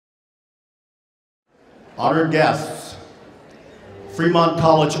honored guests, Fremont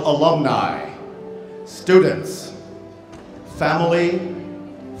College alumni, students, family,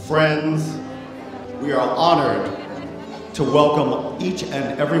 friends, we are honored to welcome each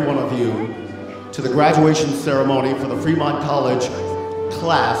and every one of you to the graduation ceremony for the Fremont College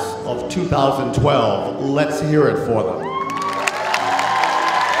class of 2012. Let's hear it for them.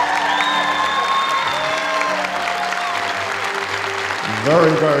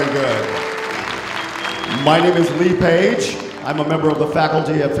 Very, very good. My name is Lee Page. I'm a member of the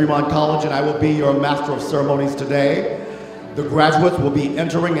faculty at Fremont College, and I will be your Master of Ceremonies today. The graduates will be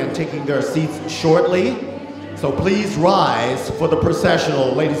entering and taking their seats shortly. So please rise for the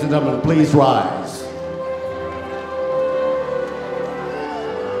processional. Ladies and gentlemen, please rise.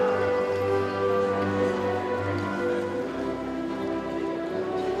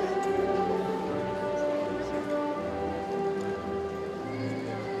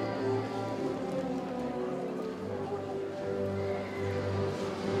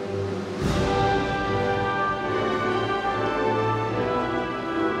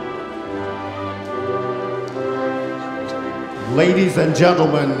 Ladies and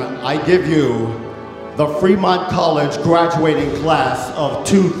gentlemen, I give you the Fremont College graduating class of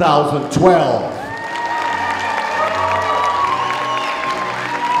 2012.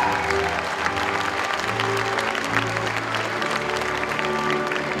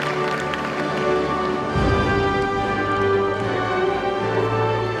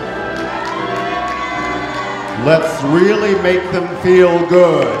 Let's really make them feel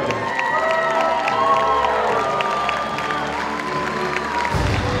good.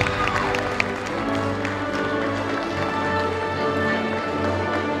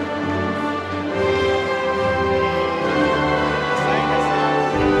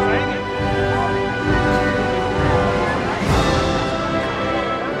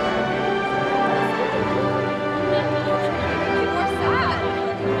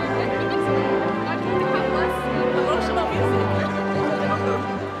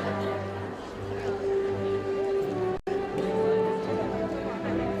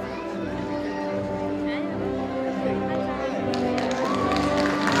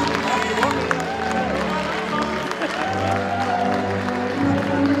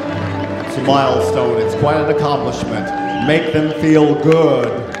 Milestone, it's quite an accomplishment. Make them feel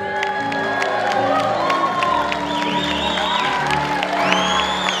good.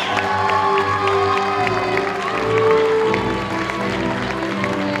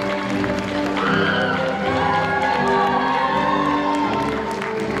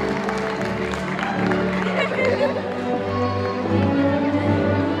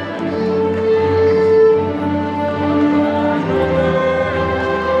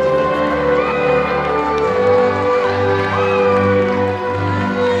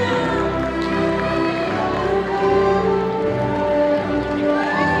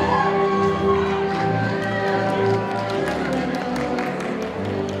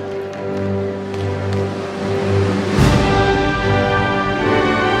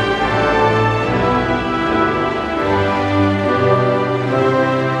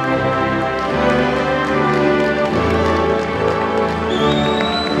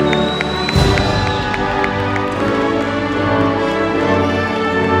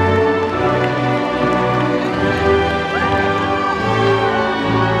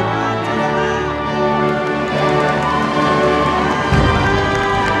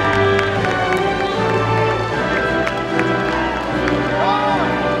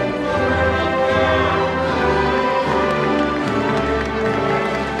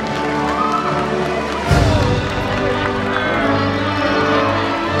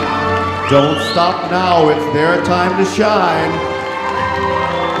 Don't stop now, it's their time to shine.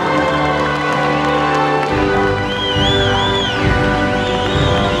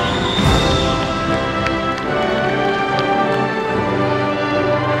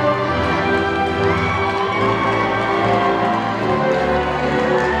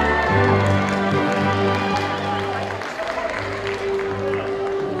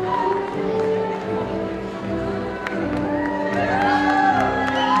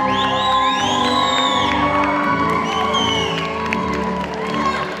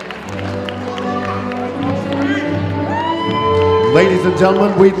 Ladies and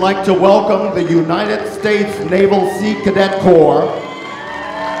gentlemen, we'd like to welcome the United States Naval Sea Cadet Corps,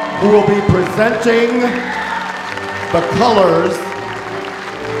 who will be presenting the colors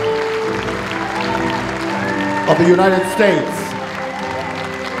of the United States.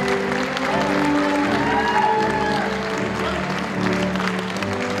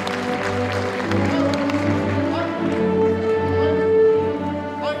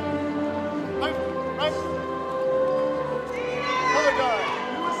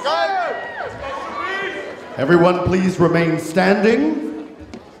 Everyone, please remain standing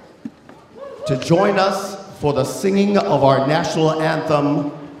to join us for the singing of our national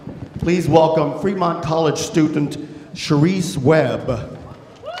anthem. Please welcome Fremont College student Sharice Webb.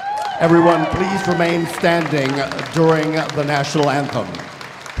 Everyone, please remain standing during the national anthem.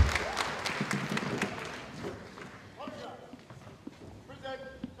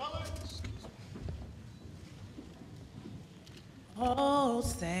 Oh,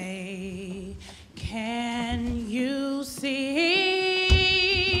 say, can you see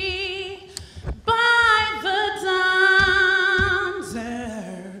by the dawn's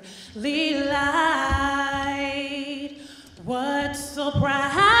early light what so proudly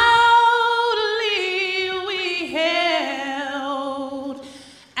we held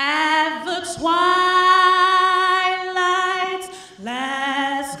at the twilight's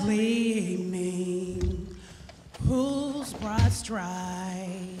last gleaming, whose broad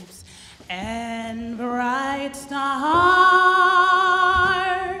stripes and bright stars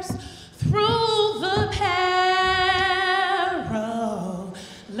through the perilous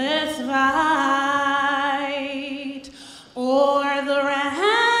fight o'er the ramparts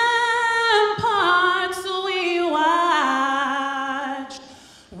we watched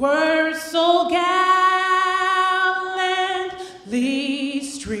were so gallantly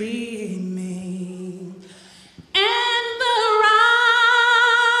streaming. And the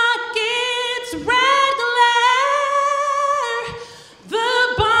rocket's red glare, the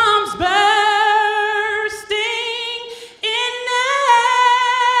bombs bursting in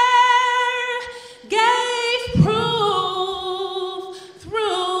air, gave proof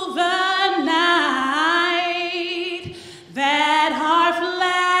through the night that our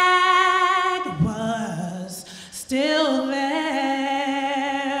flag was still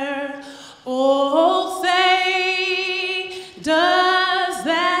there. Oh, say, does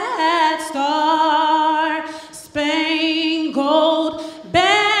that star-spangled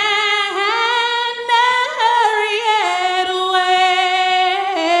banner yet wave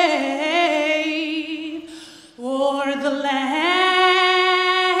o'er the land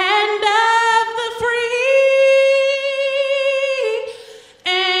of the free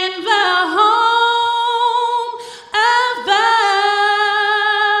and the home of the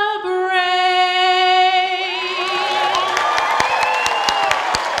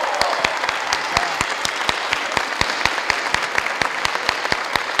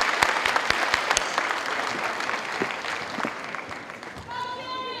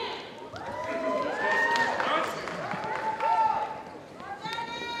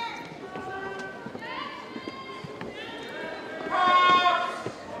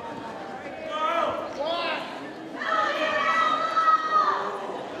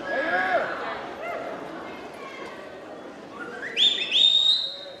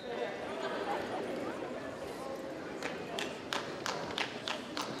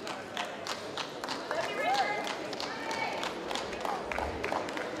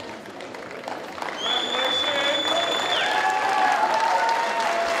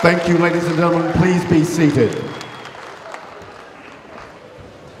Thank you, ladies and gentlemen. Please be seated.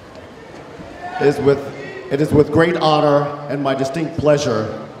 It is with great honor and my distinct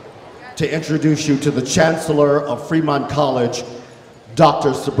pleasure to introduce you to the Chancellor of Fremont College,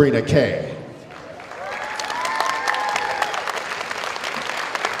 Dr. Sabrina Kay.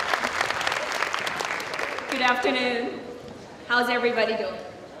 Good afternoon. How's everybody doing?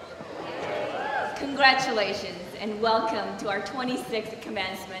 Congratulations and welcome to our 26th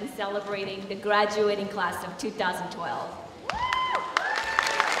commencement celebrating the graduating class of 2012.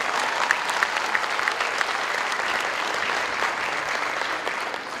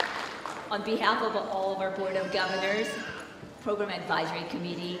 On behalf of all of our Board of Governors, Program Advisory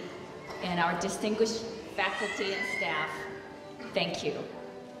Committee, and our distinguished faculty and staff, thank you.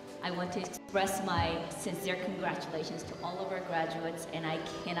 I want to express my sincere congratulations to all of our graduates, and I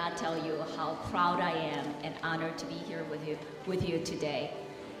cannot tell you how proud I am and honored to be here with you today.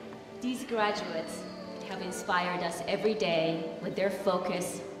 These graduates have inspired us every day with their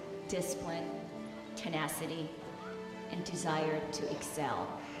focus, discipline, tenacity, and desire to excel.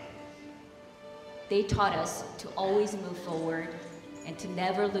 They taught us to always move forward and to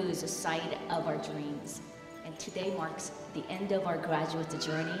never lose sight of our dreams. And today marks the end of our graduate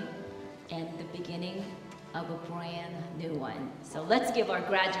journey and the beginning of a brand new one. So let's give our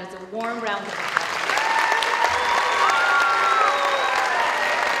graduates a warm round of applause.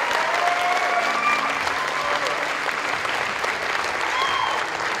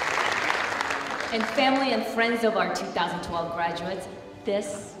 And family and friends of our 2012 graduates,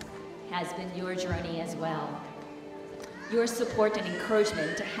 this has been your journey as well. Your support and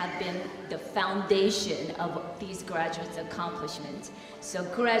encouragement have been the foundation of these graduates' accomplishments. So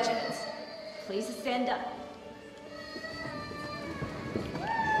graduates, please stand up.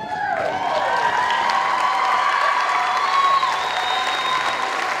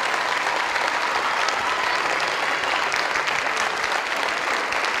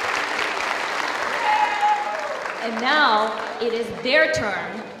 And now it is their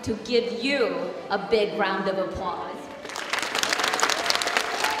turn to give you a big round of applause.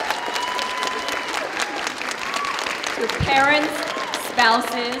 To parents,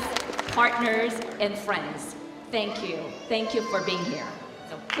 spouses, partners, and friends, thank you. Thank you for being here.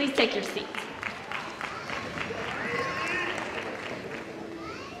 So please take your seats.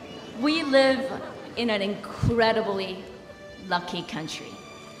 We live in an incredibly lucky country.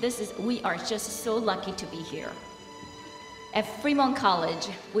 We are just so lucky to be here. At Fremont College,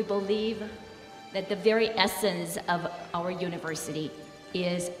 we believe that the very essence of our university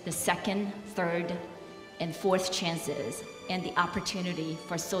is the second, third, and fourth chances and the opportunity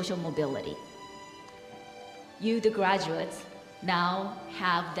for social mobility. You, the graduates, now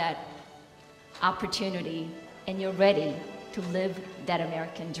have that opportunity and you're ready to live that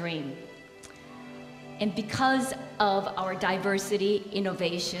American dream. And because of our diversity,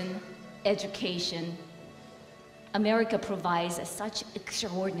 innovation, education, America provides such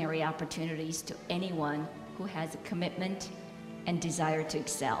extraordinary opportunities to anyone who has a commitment and desire to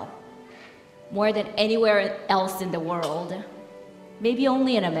excel. More than anywhere else in the world, maybe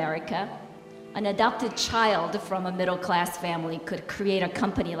only in America, an adopted child from a middle-class family could create a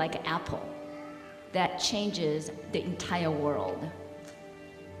company like Apple that changes the entire world.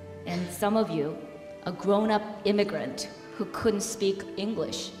 And some of you, a grown-up immigrant who couldn't speak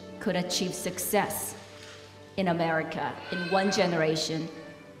English, could achieve success in America in one generation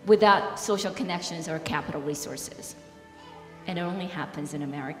without social connections or capital resources. And it only happens in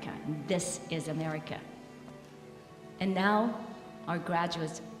America. And this is America. And now, our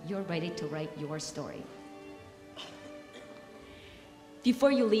graduates, you're ready to write your story.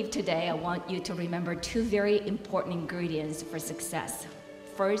 Before you leave today, I want you to remember two very important ingredients for success.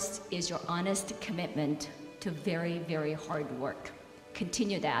 First is your honest commitment to very, very hard work.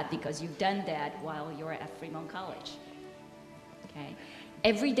 Continue that because you've done that while you're at Fremont College. Okay?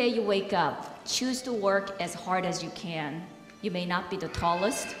 Every day you wake up, choose to work as hard as you can. You may not be the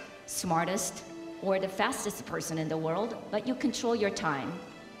tallest, smartest, or the fastest person in the world, but you control your time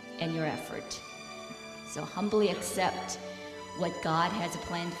and your effort. So humbly accept what God has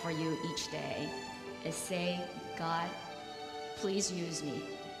planned for you each day and say, God, please use me.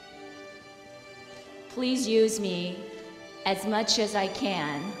 Please use me as much as I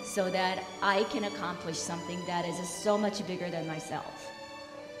can so that I can accomplish something that is so much bigger than myself.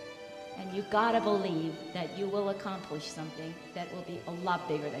 And you gotta believe that you will accomplish something that will be a lot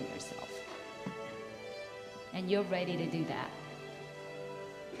bigger than yourself. And you're ready to do that.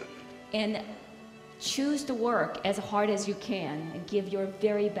 And choose to work as hard as you can and give your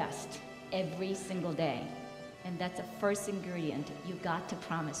very best every single day. And that's the first ingredient you got to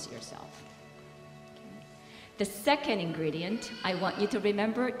promise yourself. Okay. The second ingredient I want you to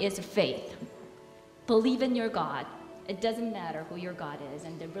remember is faith. Believe in your God. It doesn't matter who your God is,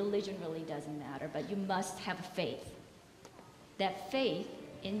 and the religion really doesn't matter, but you must have faith. That faith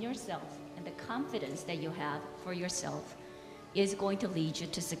in yourself and the confidence that you have for yourself is going to lead you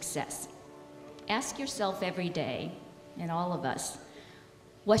to success. Ask yourself every day, and all of us,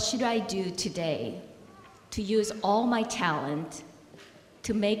 what should I do today to use all my talent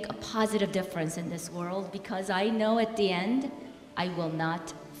to make a positive difference in this world, because I know at the end I will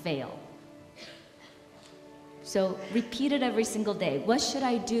not fail. So repeat it every single day. What should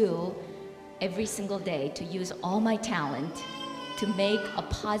I do every single day to use all my talent to make a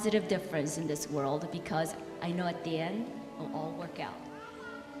positive difference in this world, because I know at the end it'll all work out.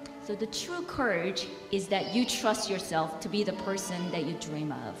 So the true courage is that you trust yourself to be the person that you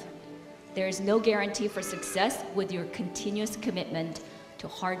dream of. There is no guarantee for success with your continuous commitment to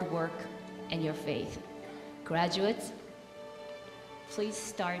hard work and your faith. Graduates, please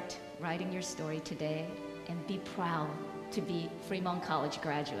start writing your story today and be proud to be Fremont College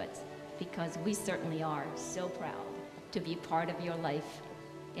graduates, because we certainly are so proud to be part of your life,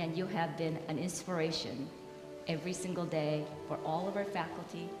 and you have been an inspiration every single day for all of our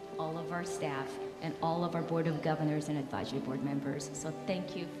faculty, all of our staff, and all of our Board of Governors and Advisory Board members. So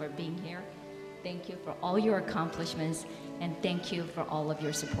thank you for being here. Thank you for all your accomplishments, and thank you for all of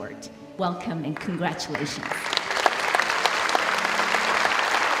your support. Welcome and congratulations.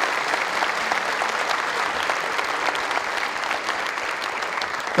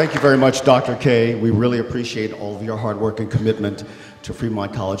 Thank you very much, Dr. K. We really appreciate all of your hard work and commitment to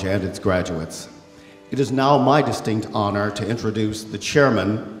Fremont College and its graduates. It is now my distinct honor to introduce the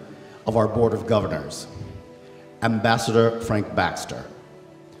chairman of our Board of Governors, Ambassador Frank Baxter.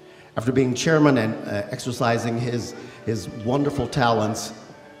 After being chairman and exercising his wonderful talents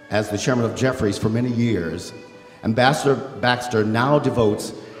as the chairman of Jeffries for many years, Ambassador Baxter now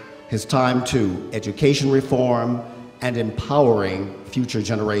devotes his time to education reform and empowering future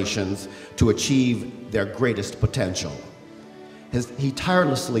generations to achieve their greatest potential. He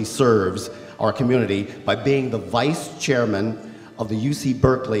tirelessly serves our community by being the vice chairman of the UC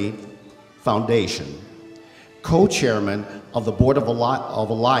Berkeley Foundation, co-chairman of the Board of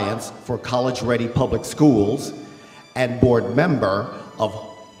Alliance for College-Ready Public Schools, and board member of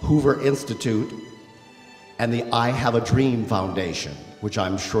Hoover Institute and the I Have a Dream Foundation, which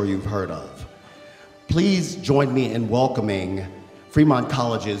I'm sure you've heard of. Please join me in welcoming Fremont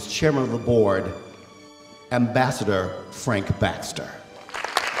College's chairman of the board, Ambassador Frank Baxter.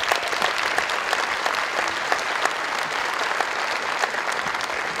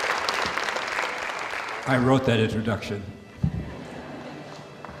 I wrote that introduction.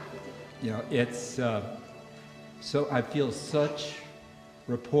 You know, it's, so I feel such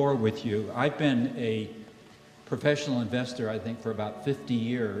rapport with you. I've been a professional investor, I think, for about 50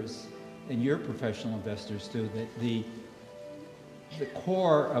 years, and you're professional investors too. That the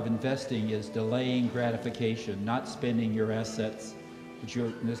core of investing is delaying gratification, not spending your assets, which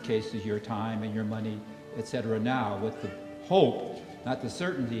in this case is your time and your money, etc. now, with the hope, not the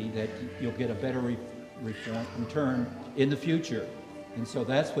certainty, that you'll get a better return in the future. And so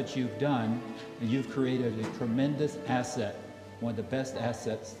that's what you've done, and you've created a tremendous asset, one of the best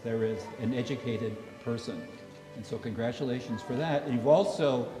assets there is, an educated person. And so congratulations for that. And you've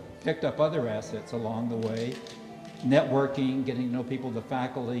also picked up other assets along the way, networking, getting to know people, the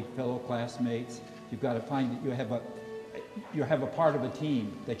faculty, fellow classmates. You've got to find that you have a part of a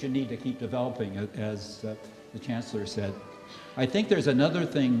team that you need to keep developing, as the Chancellor said. I think there's another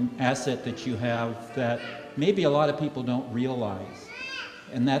asset that you have that maybe a lot of people don't realize,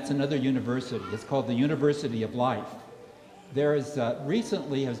 and that's another university. It's called the University of Life. There is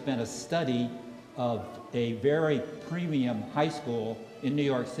recently has been a study of a very premium high school in New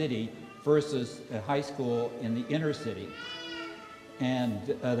York City versus a high school in the inner city. And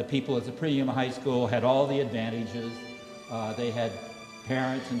the people at the premium high school had all the advantages. They had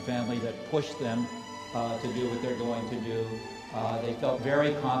parents and family that pushed them to do what they're going to do. They felt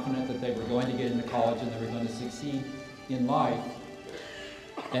very confident that they were going to get into college and they were going to succeed in life.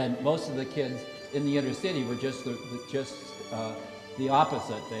 And most of the kids in the inner city were just the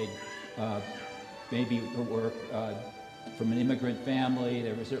opposite. They maybe were from an immigrant family.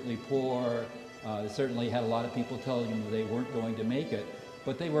 They were certainly poor. They certainly had a lot of people telling them they weren't going to make it.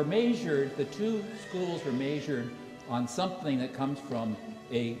 But they were measured, the two schools were measured on something that comes from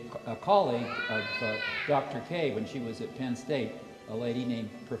a colleague of Dr. K when she was at Penn State, a lady named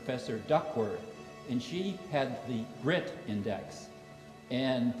Professor Duckworth. And she had the grit index.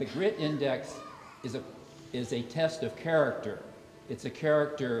 And the grit index is a test of character. It's a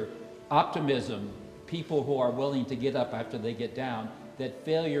character optimism, people who are willing to get up after they get down, that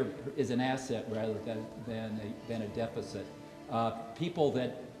failure is an asset rather than a deficit. People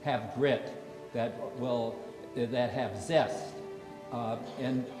that have grit, that have zest,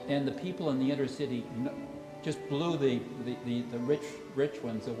 and the people in the inner city just blew the rich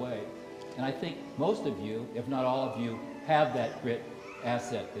ones away. And I think most of you, if not all of you, have that grit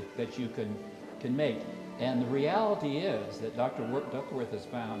asset that you can make. And the reality is that Dr. Duckworth has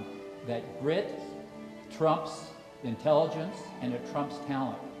found that grit trumps intelligence and it trumps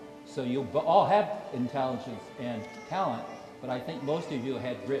talent. So you all have intelligence and talent, but I think most of you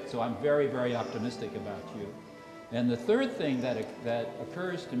had grit, so I'm very, very optimistic about you. And the third thing that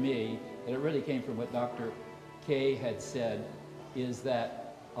occurs to me, and it really came from what Dr. K had said, is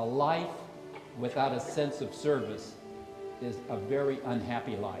that a life without a sense of service is a very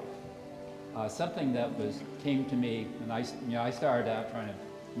unhappy life. Something that came to me, and I started out trying to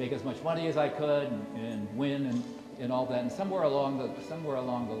make as much money as I could and win and all that. And somewhere along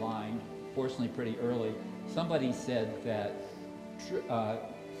the line, fortunately pretty early, somebody said that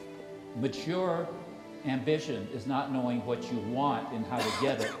mature ambition is not knowing what you want and how to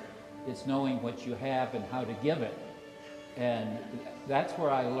get it. It's knowing what you have and how to give it. And that's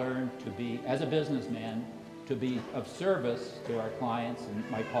where I learned to be, as a businessman, to be of service to our clients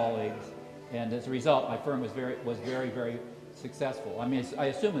and my colleagues. And as a result, my firm was very, very successful. I mean, I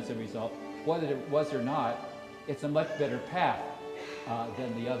assume it's a result. Whether it was or not, it's a much better path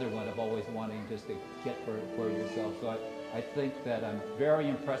than the other one of always wanting just to get for yourself. So I think that I'm very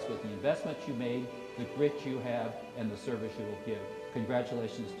impressed with the investments you made, the grit you have, and the service you will give.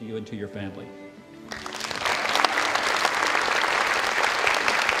 Congratulations to you and to your family.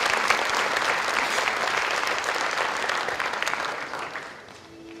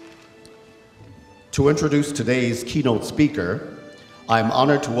 To introduce today's keynote speaker, I am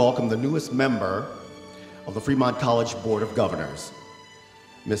honored to welcome the newest member of the Fremont College Board of Governors,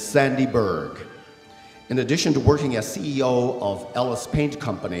 Ms. Sandy Berg. In addition to working as CEO of Ellis Paint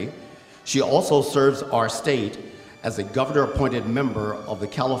Company, she also serves our state as a governor-appointed member of the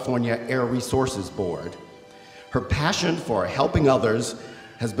California Air Resources Board. Her passion for helping others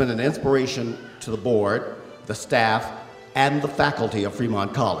has been an inspiration to the board, the staff, and the faculty of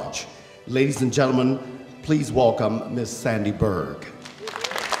Fremont College. Ladies and gentlemen, please welcome Ms. Sandy Berg.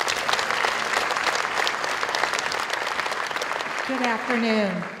 Good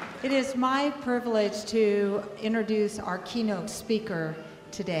afternoon. It is my privilege to introduce our keynote speaker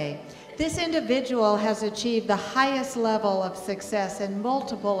today. This individual has achieved the highest level of success in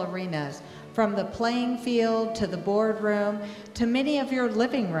multiple arenas, from the playing field to the boardroom to many of your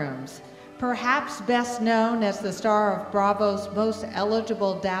living rooms. Perhaps best known as the star of Bravo's Most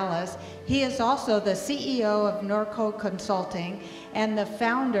Eligible Dallas, he is also the CEO of Norco Consulting and the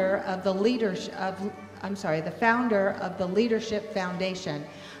founder of the Leadership Foundation.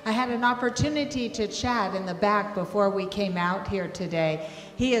 I had an opportunity to chat in the back before we came out here today.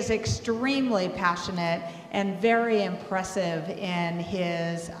 He is extremely passionate and very impressive in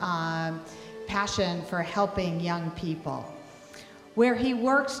his passion for helping young people, where he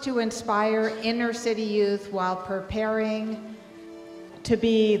works to inspire inner city youth while preparing to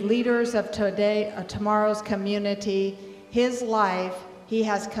be leaders of tomorrow's community. His life, he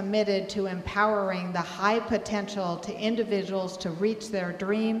has committed to empowering the high potential to individuals to reach their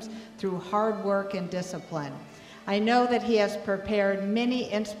dreams through hard work and discipline. I know that he has prepared many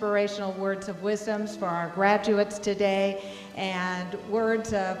inspirational words of wisdom for our graduates today and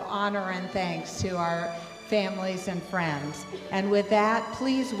words of honor and thanks to our families and friends. And with that,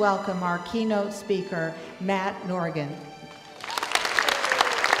 please welcome our keynote speaker, Matt Norgan.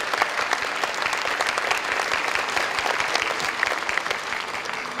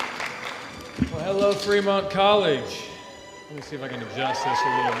 Well, hello, Fremont College. Let me see if I can adjust this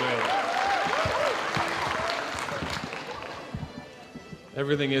a little bit.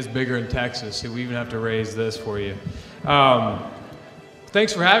 Everything is bigger in Texas, so we even have to raise this for you.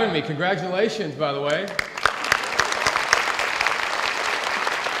 Thanks for having me. Congratulations, by the way.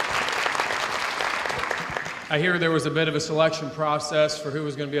 I hear there was a bit of a selection process for who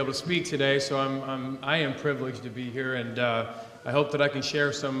was going to be able to speak today, so I am privileged to be here, and I hope that I can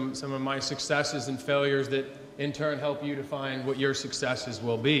share some of my successes and failures that in turn help you define what your successes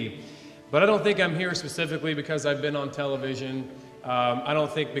will be. But I don't think I'm here specifically because I've been on television. I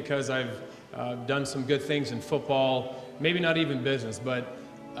don't think because I've done some good things in football, maybe not even business, but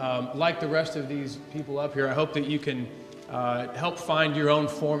like the rest of these people up here, I hope that you can help find your own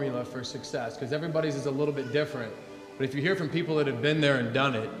formula for success, because everybody's is a little bit different. But if you hear from people that have been there and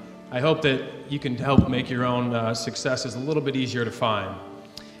done it, I hope that you can help make your own successes a little bit easier to find.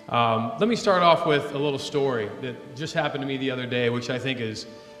 Let me start off with a little story that just happened to me the other day, which I think is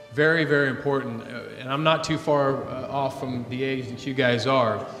very, very important. And I'm not too far off from the age that you guys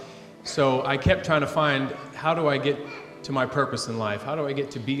are. So I kept trying to find, how do I get to my purpose in life? How do I get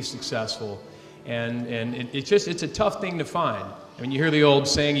to be successful? And it's a tough thing to find. I mean, you hear the old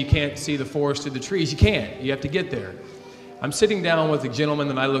saying, you can't see the forest through the trees. You can't. You have to get there. I'm sitting down with a gentleman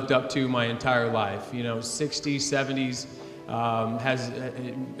that I looked up to my entire life, 60s, 70s, has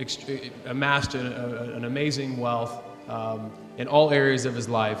amassed an amazing wealth in all areas of his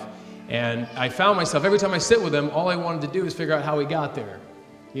life. And I found myself, every time I sit with him, all I wanted to do is figure out how he got there.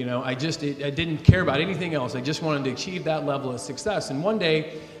 I didn't care about anything else. I just wanted to achieve that level of success. And one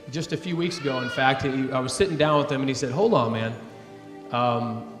day, just a few weeks ago, in fact, I was sitting down with him and he said, hold on, man.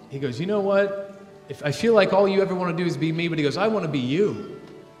 He goes, you know what? If I feel like all you ever want to do is be me, but he goes, I want to be you.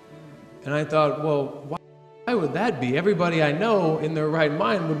 And I thought, well, why would that be? Everybody I know in their right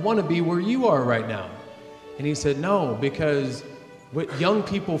mind would want to be where you are right now. And he said, no, because what young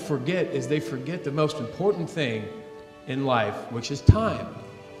people forget is they forget the most important thing in life, which is time.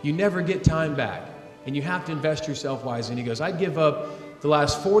 You never get time back, and you have to invest yourself wisely. And he goes, I'd give up the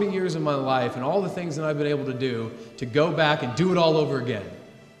last 40 years of my life and all the things that I've been able to do to go back and do it all over again.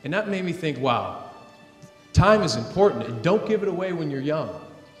 And that made me think, wow, time is important, and don't give it away when you're young.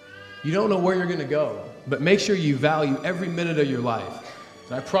 You don't know where you're going to go, but make sure you value every minute of your life.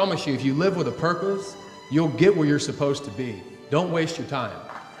 And I promise you, if you live with a purpose, you'll get where you're supposed to be. Don't waste your time.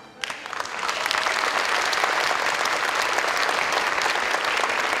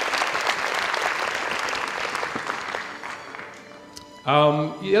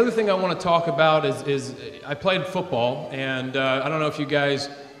 The other thing I want to talk about is I played football, and I don't know if you guys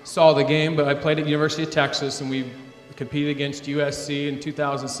saw the game, but I played at University of Texas, and we competed against USC in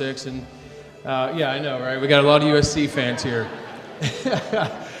 2006, and yeah, I know, right? We got a lot of USC fans here.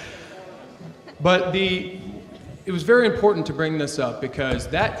 But it was very important to bring this up because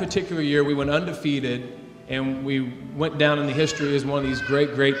that particular year we went undefeated, and we went down in the history as one of these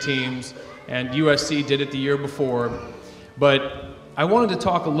great, great teams, and USC did it the year before. But I wanted to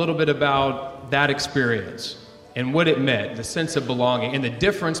talk a little bit about that experience and what it meant, the sense of belonging, and the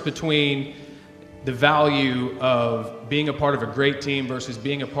difference between the value of being a part of a great team versus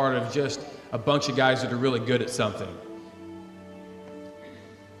being a part of just a bunch of guys that are really good at something.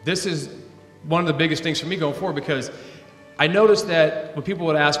 This is one of the biggest things for me going forward because I noticed that when people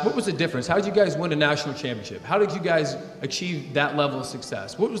would ask, what was the difference? How did you guys win a national championship? How did you guys achieve that level of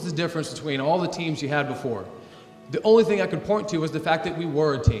success? What was the difference between all the teams you had before? The only thing I could point to was the fact that we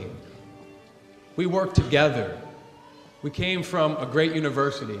were a team. We worked together. We came from a great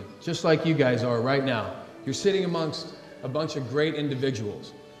university, just like you guys are right now. You're sitting amongst a bunch of great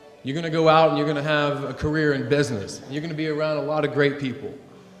individuals. You're going to go out and you're going to have a career in business. You're going to be around a lot of great people.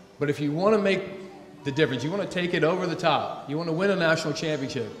 But if you want to make the difference, you want to take it over the top, you want to win a national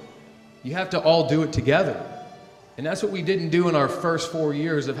championship, you have to all do it together. And that's what we didn't do in our first 4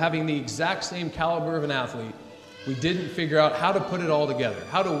 years of having the exact same caliber of an athlete. We didn't figure out how to put it all together,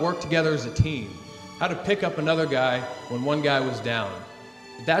 how to work together as a team, how to pick up another guy when one guy was down.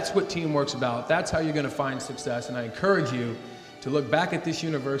 That's what teamwork's about. That's how you're going to find success. And I encourage you to look back at this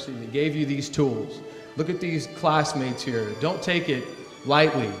university that gave you these tools. Look at these classmates here. Don't take it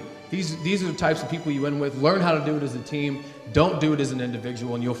lightly. These are the types of people you win with. Learn how to do it as a team. Don't do it as an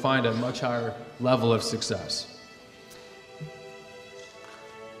individual, and you'll find a much higher level of success.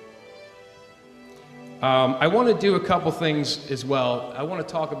 I want to do a couple things as well. I want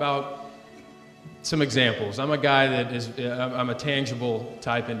to talk about some examples. I'm a guy that is, I'm a tangible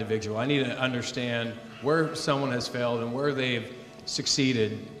type individual. I need to understand where someone has failed and where they've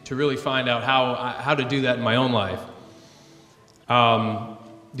succeeded to really find out how to do that in my own life.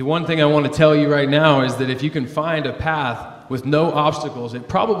 The one thing I want to tell you right now is that if you can find a path with no obstacles, it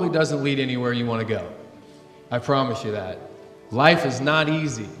probably doesn't lead anywhere you want to go. I promise you that. Life is not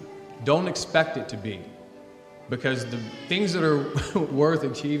easy. Don't expect it to be, because the things that are worth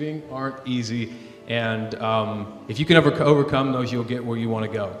achieving aren't easy, and if you can ever overcome those, you'll get where you want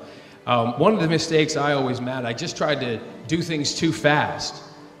to go. One of the mistakes I always made, I just tried to do things too fast.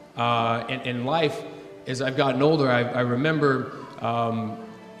 In life, as I've gotten older, I remember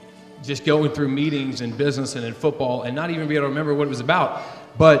just going through meetings in business and in football and not even be able to remember what it was about.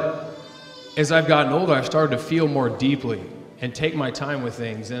 But as I've gotten older, I've started to feel more deeply and take my time with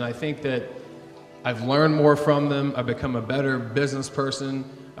things, and I think that I've learned more from them. I've become a better business person,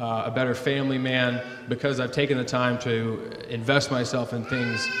 a better family man, because I've taken the time to invest myself in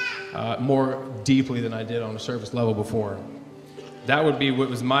things more deeply than I did on a surface level before. That would be what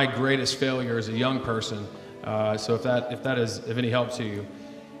was my greatest failure as a young person. So if that is of any help to you.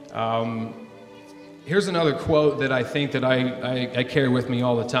 Here's another quote that I think that I carry with me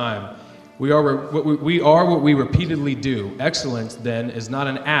all the time. We are what we repeatedly do. Excellence, then, is not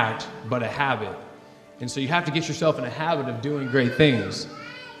an act, but a habit. And so you have to get yourself in a habit of doing great things.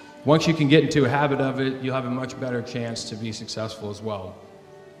 Once you can get into a habit of it, you'll have a much better chance to be successful as well.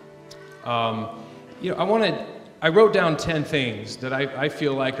 You know, I wrote down 10 things that I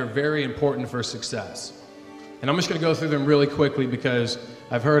feel like are very important for success. And I'm just going to go through them really quickly because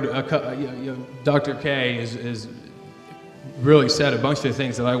I've heard Dr. K is really said a bunch of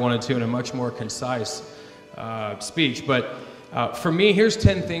things that I wanted to in a much more concise speech. But for me, here's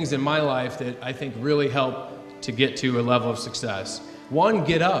 10 things in my life that I think really help to get to a level of success. One,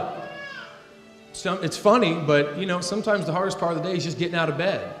 get up. It's funny, but you know, sometimes the hardest part of the day is just getting out of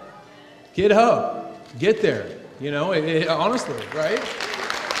bed. Get up. Get there. You know, honestly, right?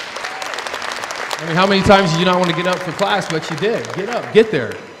 I mean, how many times did you not want to get up for class, but you did? Get up. Get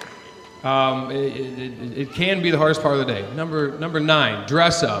there. It can be the hardest part of the day. Number 9,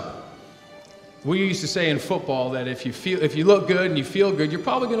 dress up. We used to say in football that if you look good and you feel good, you're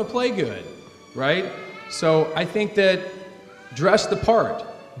probably going to play good, right? So I think that dress the part.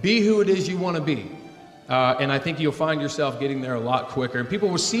 Be who it is you want to be. And I think you'll find yourself getting there a lot quicker. And people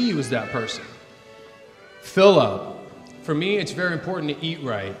will see you as that person. Fill up. For me, it's very important to eat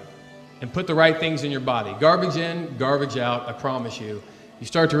right and put the right things in your body. Garbage in, garbage out, I promise you. You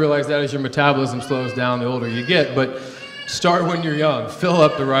start to realize that as your metabolism slows down the older you get, but start when you're young. Fill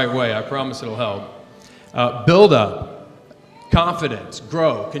up the right way. I promise it'll help. Build up. Confidence.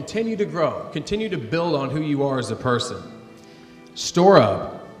 Grow. Continue to grow. Continue to build on who you are as a person. Store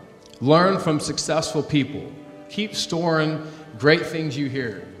up. Learn from successful people. Keep storing great things you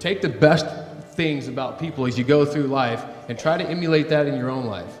hear. Take the best things about people as you go through life and try to emulate that in your own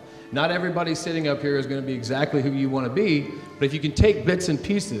life. Not everybody sitting up here is going to be exactly who you want to be, but if you can take bits and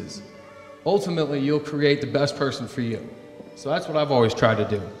pieces, ultimately you'll create the best person for you. So that's what I've always tried to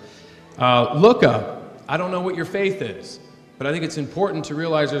do. Look up. I don't know what your faith is, but I think it's important to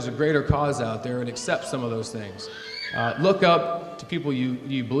realize there's a greater cause out there and accept some of those things. Look up to people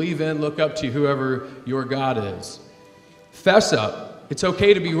you believe in. Look up to whoever your God is. Fess up. It's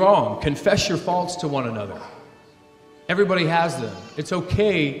okay to be wrong. Confess your faults to one another. Everybody has them. It's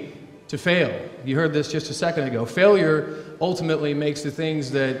okay to fail. You heard this just a second ago. Failure ultimately makes the things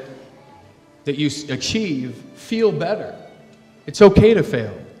that you achieve feel better. It's okay to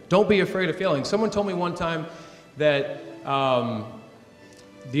fail. Don't be afraid of failing. Someone told me one time that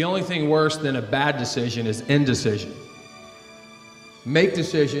the only thing worse than a bad decision is indecision. Make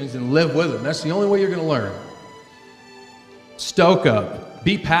decisions and live with them. That's the only way you're going to learn. Stoke up.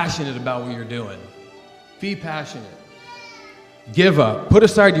 Be passionate about what you're doing. Be passionate. Give up. Put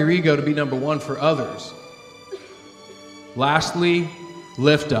aside your ego to be number one for others. Lastly,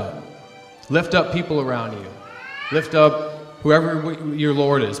 lift up. Lift up people around you. Lift up whoever your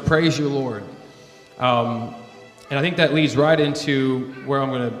Lord is. Praise your Lord. And I think that leads right into where I'm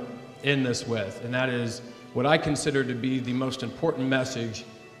going to end this with, and that is what I consider to be the most important message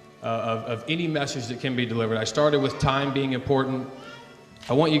of any message that can be delivered. I started with time being important.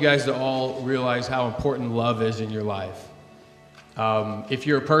 I want you guys to all realize how important love is in your life. If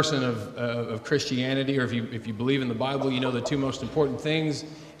you're a person of Christianity, or if you believe in the Bible, you know the two most important things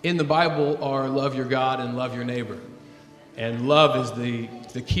in the Bible are love your God and love your neighbor. And love is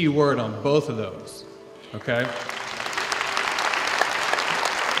the key word on both of those, okay?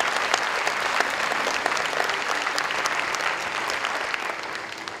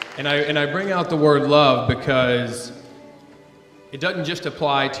 And I bring out the word love because it doesn't just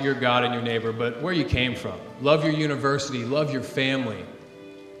apply to your God and your neighbor, but where you came from. Love your university, love your family.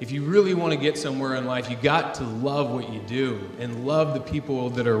 If you really want to get somewhere in life, you got to love what you do and love the people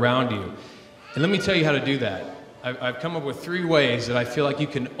that are around you. And let me tell you how to do that. I've come up with 3 ways that I feel like you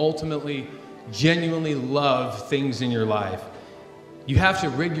can ultimately, genuinely love things in your life. You have to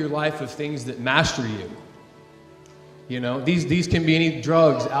rid your life of things that master you. You know, these can be any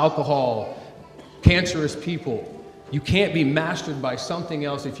drugs, alcohol, cancerous people. You can't be mastered by something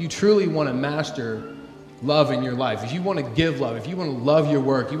else if you truly want to master love in your life. If you want to give love, if you want to love your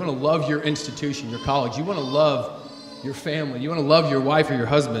work, you want to love your institution, your college, you want to love your family, you want to love your wife or your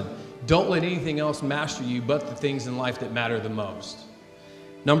husband, don't let anything else master you but the things in life that matter the most.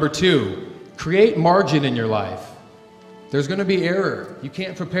 Number 2, create margin in your life. There's going to be error. You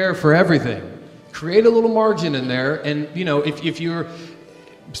can't prepare for everything. Create a little margin in there, and you know, if you're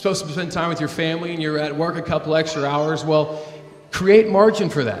supposed to spend time with your family and you're at work a couple extra hours, well, create margin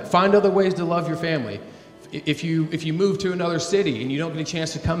for that. Find other ways to love your family. If you move to another city and you don't get a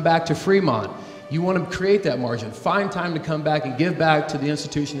chance to come back to Fremont, you want to create that margin. Find time to come back and give back to the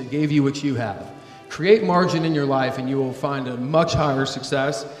institution that gave you what you have. Create margin in your life and you will find a much higher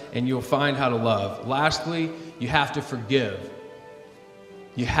success, and you'll find how to love. Lastly, you have to forgive.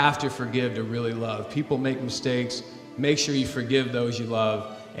 You have to forgive to really love. People make mistakes. Make sure you forgive those you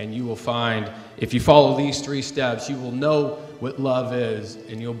love, and you will find, if you follow these 3 steps, you will know what love is,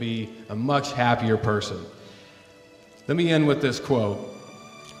 and you'll be a much happier person. Let me end with this quote.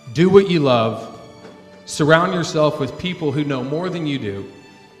 Do what you love. Surround yourself with people who know more than you do.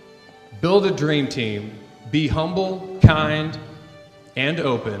 Build a dream team. Be humble, kind, and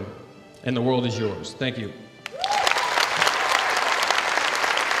open, and the world is yours. Thank you.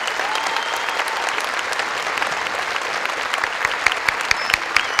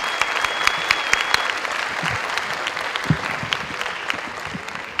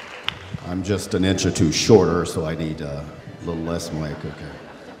 I'm just an inch or 2 shorter, so I need a little less mic. Okay.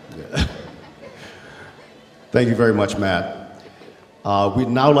 Yeah. Thank you very much, Matt. We'd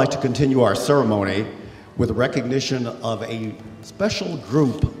now like to continue our ceremony with recognition of a special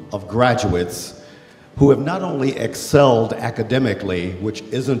group of graduates who have not only excelled academically, which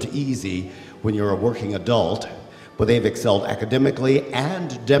isn't easy when you're a working adult, but they've excelled academically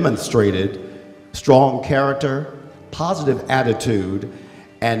and demonstrated strong character, positive attitude,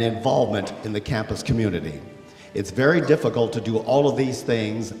 and involvement in the campus community. It's very difficult to do all of these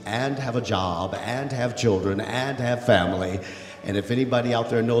things and have a job and have children and have family. And if anybody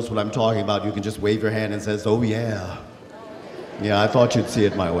out there knows what I'm talking about, you can just wave your hand and says, oh yeah. Yeah, I thought you'd see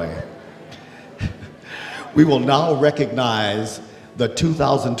it my way. We will now recognize the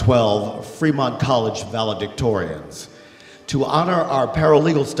 2012 Fremont College valedictorians. To honor our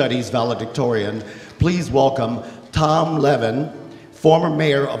Paralegal Studies valedictorian, please welcome Tom Levin, former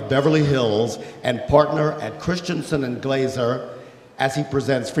mayor of Beverly Hills and partner at Christensen and Glazer, as he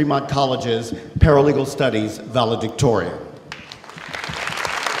presents Fremont College's Paralegal Studies valedictorian.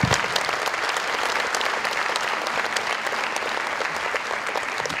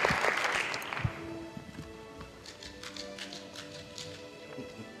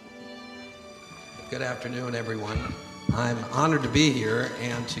 Good afternoon, everyone. I'm honored to be here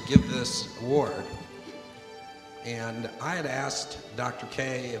and to give this award. And I had asked Dr.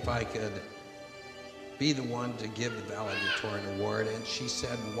 K if I could be the one to give the valedictorian award, and she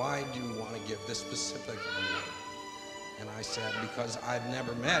said, why do you want to give this specific award? And I said, because I've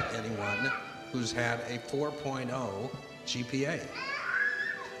never met anyone who's had a 4.0 GPA.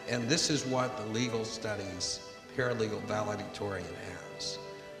 And this is what the legal studies paralegal valedictorian has.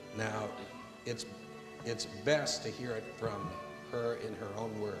 Now, it's best to hear it from her in her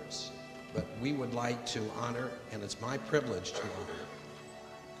own words, but we would like to honor, and it's my privilege to honor,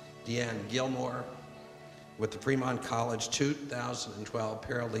 Deanne Gilmore with the Fremont College 2012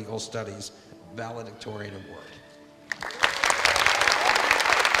 Paralegal Studies Valedictorian Award.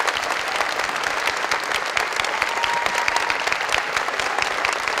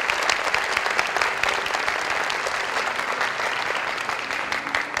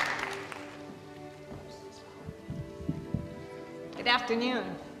 Good afternoon.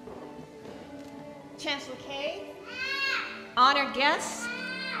 Chancellor Kay, honored guests,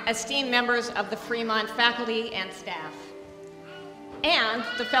 esteemed members of the Fremont faculty and staff, and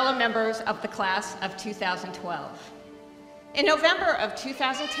the fellow members of the class of 2012. In November of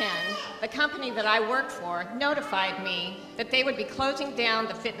 2010, the company that I work for notified me that they would be closing down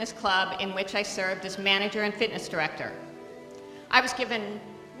the fitness club in which I served as manager and fitness director. I was given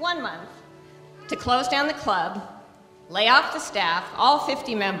 1 month to close down the club, lay off the staff, all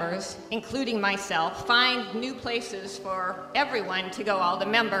 50 members, including myself, find new places for everyone to go, all the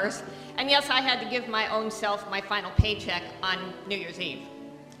members, and yes, I had to give my own self my final paycheck on New Year's Eve.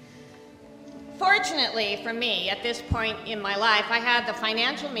 Fortunately for me, at this point in my life, I had the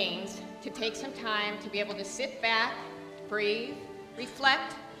financial means to take some time to be able to sit back, breathe,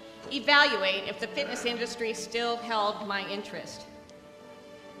 reflect, evaluate if the fitness industry still held my interest.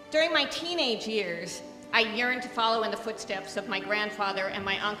 During my teenage years, I yearned to follow in the footsteps of my grandfather and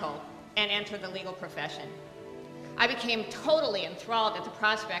my uncle and enter the legal profession. I became totally enthralled at the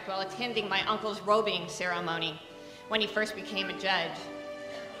prospect while attending my uncle's robing ceremony when he first became a judge.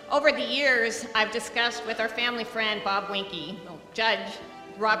 Over the years, I've discussed with our family friend Bob Winke, Judge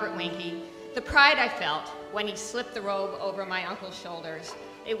Robert Winke, the pride I felt when he slipped the robe over my uncle's shoulders.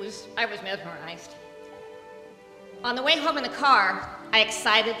 I was mesmerized. On the way home in the car, I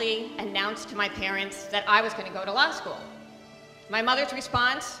excitedly announced to my parents that I was going to go to law school. My mother's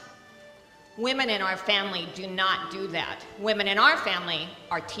response, women in our family do not do that. Women in our family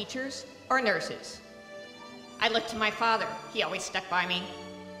are teachers or nurses. I looked to my father. He always stuck by me.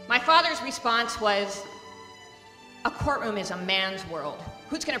 My father's response was, a courtroom is a man's world.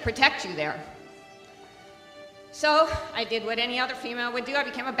 Who's going to protect you there? So I did what any other female would do. I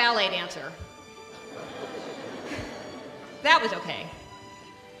became a ballet dancer. That was okay.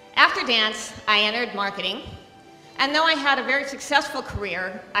 After dance, I entered marketing, and though I had a very successful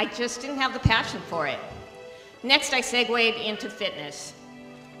career, I just didn't have the passion for it. Next, I segued into fitness.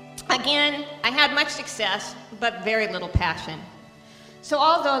 Again, I had much success, but very little passion. So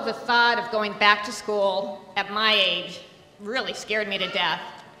although the thought of going back to school at my age really scared me to death,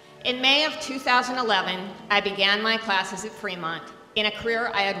 in May of 2011, I began my classes at Fremont in a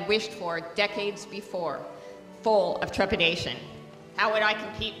career I had wished for decades before, full of trepidation. How would I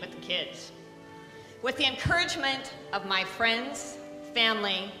compete with the kids? With the encouragement of my friends,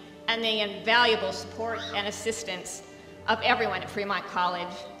 family, and the invaluable support and assistance of everyone at Fremont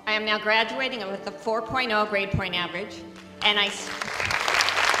College, I am now graduating with a 4.0 grade point average, and I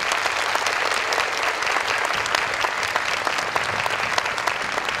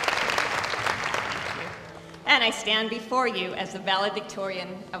stand before you as the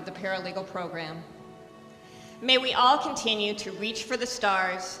valedictorian of the paralegal program. May we all continue to reach for the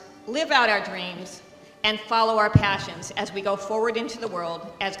stars, live out our dreams, and follow our passions as we go forward into the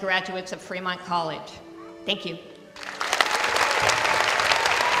world as graduates of Fremont College. Thank you.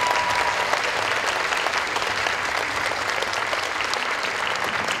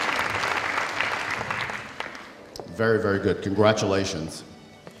 Very, very good. Congratulations.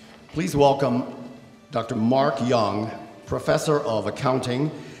 Please welcome Dr. Mark Young, Professor of Accounting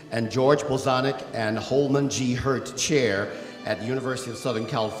and George Bozanic and Holman G. Hurt Chair at the University of Southern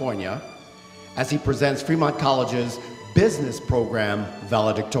California, as he presents Fremont College's Business Program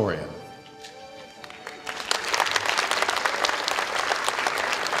valedictorian.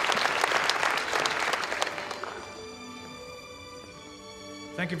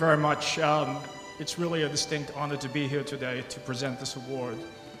 Thank you very much. It's really a distinct honor to be here today to present this award.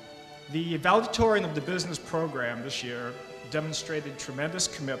 The valedictorian of the business program this year demonstrated tremendous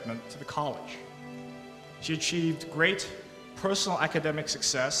commitment to the college. She achieved great personal academic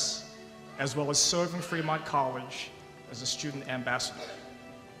success, as well as serving Fremont College as a student ambassador.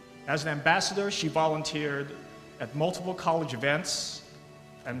 As an ambassador, she volunteered at multiple college events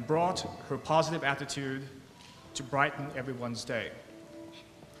and brought her positive attitude to brighten everyone's day.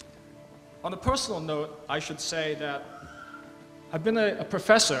 On a personal note, I should say that I've been a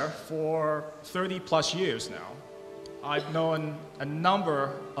professor for 30 plus years now. I've known a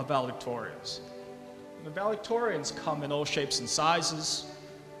number of valedictorians. The valedictorians come in all shapes and sizes.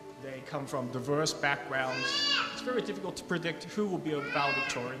 They come from diverse backgrounds. It's very difficult to predict who will be a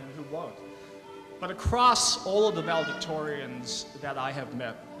valedictorian and who won't. But across all of the valedictorians that I have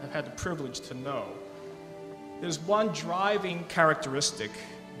met, I've had the privilege to know, there's one driving characteristic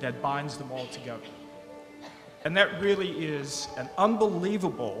that binds them all together. And that really is an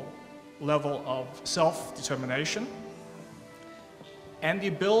unbelievable level of self-determination and the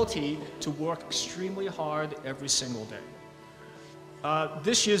ability to work extremely hard every single day.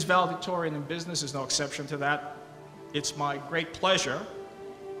 This year's valedictorian in business is no exception to that. It's my great pleasure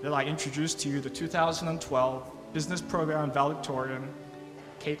that I introduce to you the 2012 Business Program valedictorian,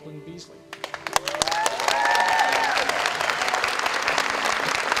 Caitlin Beasley.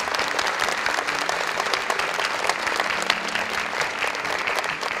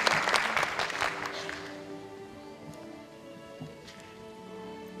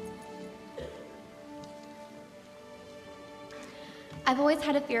 I've always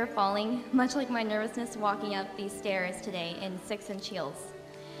had a fear of falling, much like my nervousness walking up these stairs today in 6-inch heels.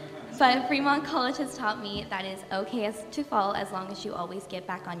 But Fremont College has taught me that it is okay to fall as long as you always get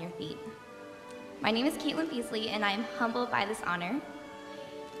back on your feet. My name is Caitlin Beasley, and I am humbled by this honor.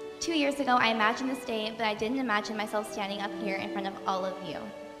 2 years ago, I imagined this day, but I didn't imagine myself standing up here in front of all of you.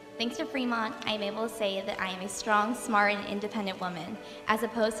 Thanks to Fremont, I am able to say that I am a strong, smart, and independent woman, as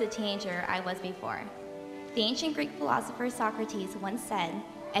opposed to the teenager I was before. The ancient Greek philosopher Socrates once said,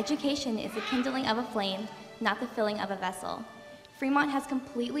 "Education is the kindling of a flame, not the filling of a vessel." Fremont has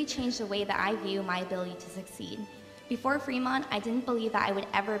completely changed the way that I view my ability to succeed. Before Fremont, I didn't believe that I would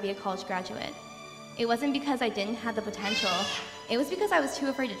ever be a college graduate. It wasn't because I didn't have the potential, it was because I was too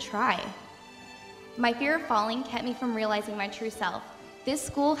afraid to try. My fear of falling kept me from realizing my true self. This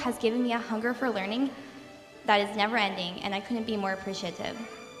school has given me a hunger for learning that is never ending, and I couldn't be more appreciative.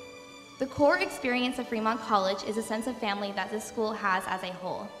 The core experience of Fremont College is a sense of family that this school has as a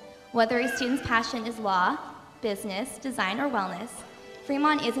whole. Whether a student's passion is law, business, design, or wellness,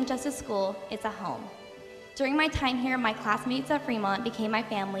 Fremont isn't just a school, it's a home. During my time here, my classmates at Fremont became my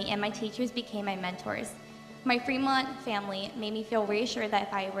family and my teachers became my mentors. My Fremont family made me feel reassured that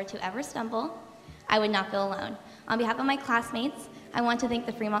if I were to ever stumble, I would not feel alone. On behalf of my classmates, I want to thank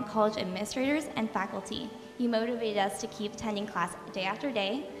the Fremont College administrators and faculty. You motivated us to keep attending class day after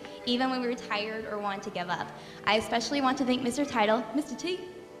day, even when we were tired or wanted to give up. I especially want to thank Mr. Title, Mr. T.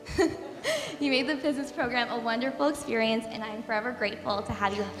 You made the business program a wonderful experience, and I am forever grateful to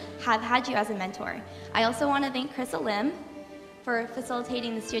have had you as a mentor. I also want to thank Krista Lim for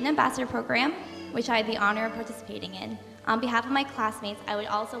facilitating the Student Ambassador Program, which I had the honor of participating in. On behalf of my classmates, I would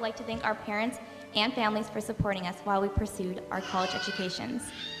also like to thank our parents and families for supporting us while we pursued our college educations.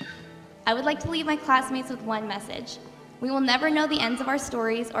 I would like to leave my classmates with one message. We will never know the ends of our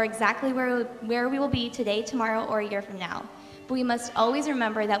stories or exactly where we will be today, tomorrow, or a year from now. But we must always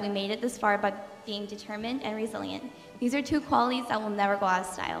remember that we made it this far by being determined and resilient. These are two qualities that will never go out of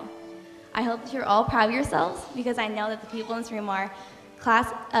style. I hope that you're all proud of yourselves, because I know that the people in this room are.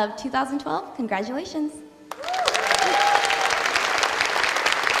 Class of 2012, congratulations.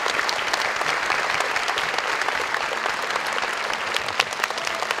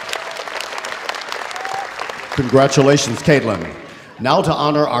 Congratulations, Caitlin. Now to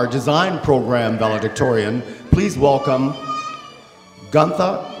honor our design program valedictorian, please welcome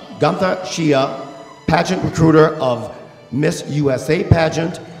Gunther Shia, pageant recruiter of Miss USA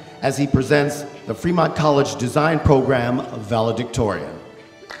pageant, as he presents the Fremont College Design Program valedictorian.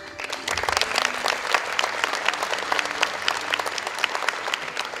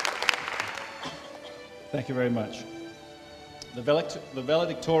 Thank you very much. The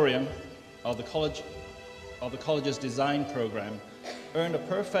valedictorian of the college's design program earned a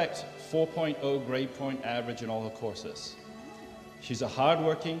perfect 4.0 grade point average in all her courses. She's a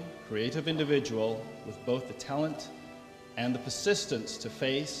hardworking, creative individual with both the talent and the persistence to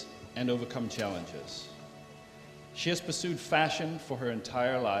face and overcome challenges. She has pursued fashion for her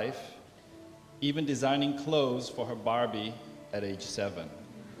entire life, even designing clothes for her Barbie at age 7.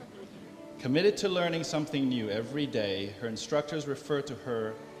 Committed to learning something new every day, her instructors refer to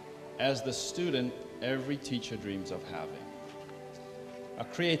her as the student every teacher dreams of having. Now,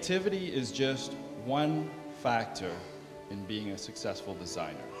 creativity is just one factor in being a successful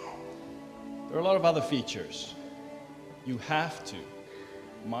designer. There are a lot of other features. You have to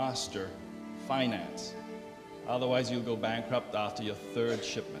master finance, otherwise you'll go bankrupt after your 3rd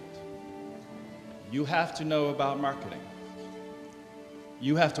shipment. You have to know about marketing.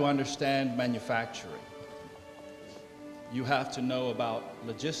 You have to understand manufacturing. You have to know about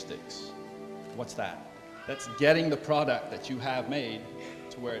logistics. What's that? That's getting the product that you have made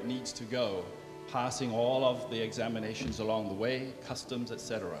to where it needs to go, passing all of the examinations along the way, customs,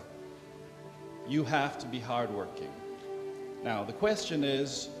 etc. You have to be hardworking. Now, the question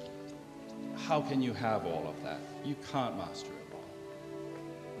is, how can you have all of that? You can't master it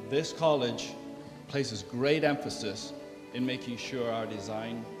all. This college places great emphasis in making sure our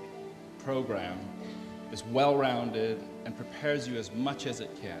design program is well-rounded and prepares you as much as it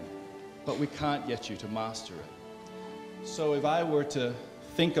can, but we can't get you to master it. So if I were to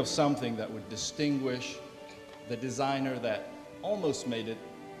think of something that would distinguish the designer that almost made it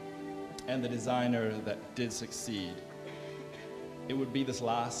and the designer that did succeed, it would be this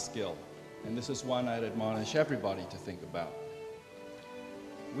last skill. And this is one I'd admonish everybody to think about.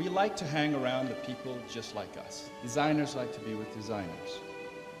 We like to hang around the people just like us. Designers like to be with designers.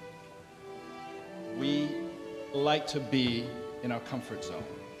 We like to be in our comfort zone.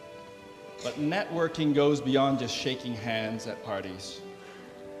 But networking goes beyond just shaking hands at parties.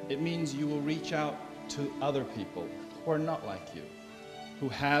 It means you will reach out to other people who are not like you, who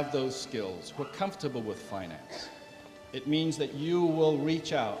have those skills, who are comfortable with finance. It means that you will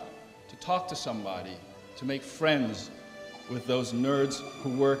reach out to talk to somebody, to make friends with those nerds who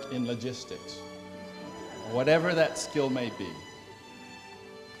work in logistics. Whatever that skill may be.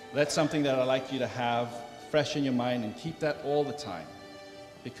 That's something that I'd like you to have fresh in your mind and keep that all the time,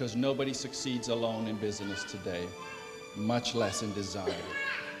 because nobody succeeds alone in business today, much less in design.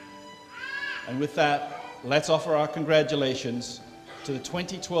 And with that, let's offer our congratulations to the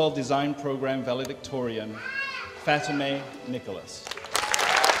 2012 Design Program valedictorian, Fatemeh Nicholas.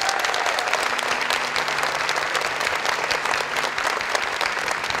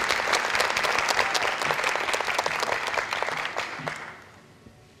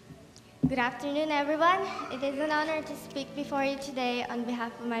 Good afternoon, everyone. It is an honor to speak before you today on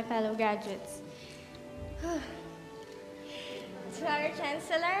behalf of my fellow graduates. To our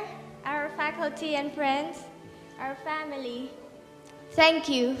Chancellor, our faculty and friends, our family, thank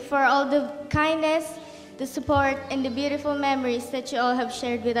you for all the kindness, the support, and the beautiful memories that you all have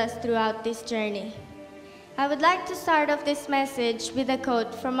shared with us throughout this journey. I would like to start off this message with a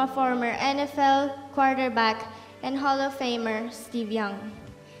quote from a former NFL quarterback and Hall of Famer, Steve Young.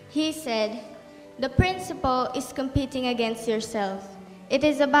 He said, "The principle is competing against yourself. It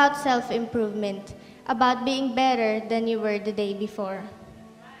is about self-improvement, about being better than you were the day before."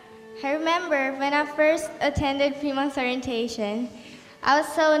 I remember when I first attended Fremont's orientation, I was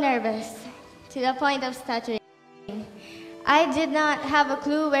so nervous, to the point of stuttering. I did not have a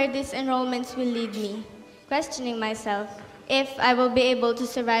clue where these enrollments will lead me, questioning myself if I will be able to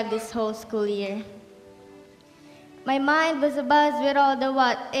survive this whole school year. My mind was abuzz with all the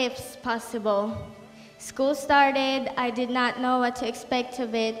what-ifs possible. School started, I did not know what to expect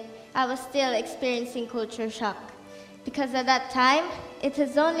of it. I was still experiencing culture shock. Because at that time, it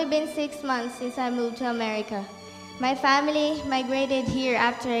has only been 6 months since I moved to America. My family migrated here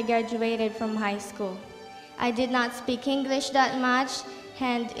after I graduated from high school. I did not speak English that much,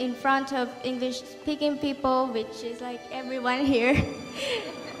 and in front of English-speaking people, which is like everyone here,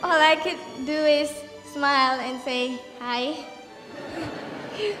 all I could do is smile and say hi.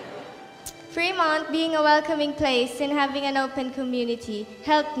 Fremont, being a welcoming place and having an open community,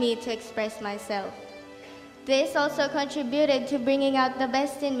 helped me to express myself. This also contributed to bringing out the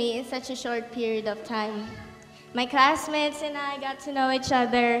best in me in such a short period of time. My classmates and I got to know each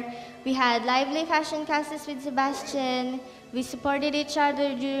other. We had lively fashion classes with Sebastian. We supported each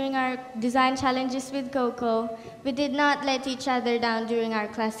other during our design challenges with Coco. We did not let each other down during our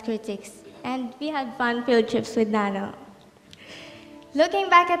class critics. And we had fun field trips with Nano. Looking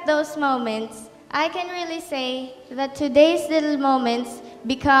back at those moments, I can really say that today's little moments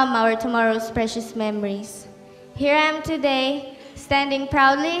become our tomorrow's precious memories. Here I am today, standing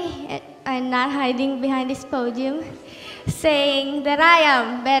proudly and not hiding behind this podium, saying that I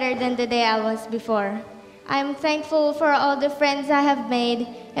am better than the day I was before. I'm thankful for all the friends I have made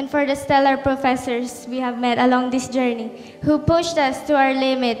and for the stellar professors we have met along this journey who pushed us to our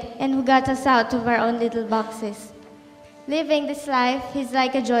limit and who got us out of our own little boxes. Living this life is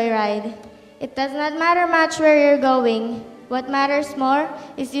like a joyride. It does not matter much where you're going. What matters more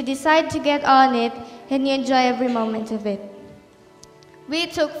is you decide to get on it and you enjoy every moment of it. We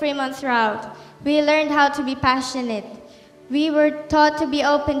took Fremont's route. We learned how to be passionate. We were taught to be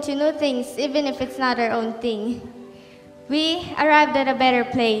open to new things, even if it's not our own thing. We arrived at a better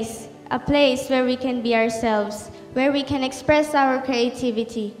place, a place where we can be ourselves, where we can express our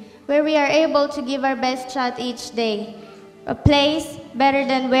creativity, where we are able to give our best shot each day, a place better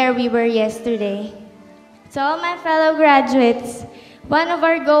than where we were yesterday. To all my fellow graduates, one of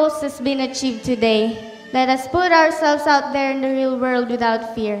our goals has been achieved today. Let us put ourselves out there in the real world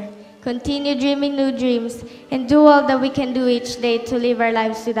without fear. Continue dreaming new dreams, and do all that we can do each day to live our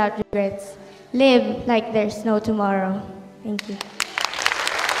lives without regrets. Live like there's no tomorrow. Thank you.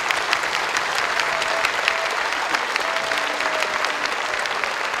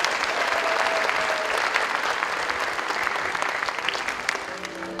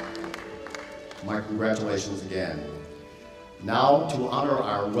 My congratulations again. Now, to honor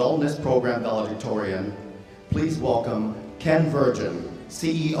our Wellness Program valedictorian, please welcome Ken Virgin,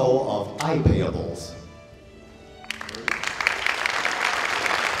 CEO of iPayables.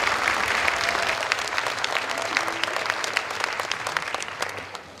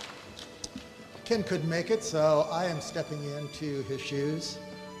 Ken couldn't make it, so I am stepping into his shoes.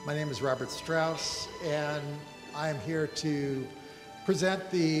 My name is Robert Strauss, and I am here to present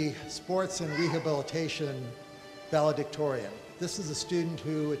the Sports and Rehabilitation valedictorian. This is a student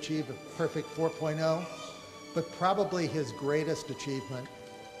who achieved a perfect 4.0, but probably his greatest achievement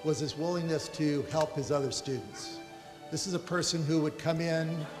was his willingness to help his other students. This is a person who would come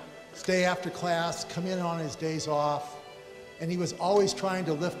in, stay after class, come in on his days off, and he was always trying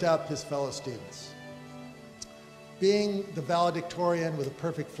to lift up his fellow students. Being the valedictorian with a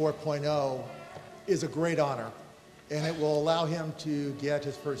perfect 4.0 is a great honor, and it will allow him to get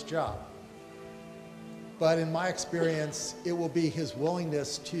his first job. But in my experience, it will be his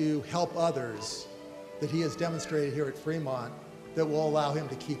willingness to help others that he has demonstrated here at Fremont that will allow him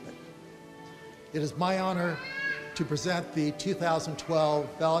to keep it. It is my honor to present the 2012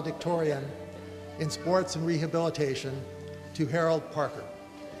 valedictorian in Sports and Rehabilitation to Harold Parker.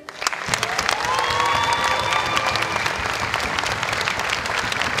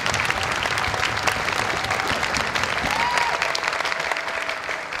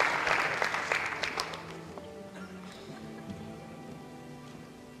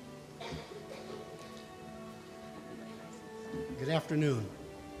 Good afternoon.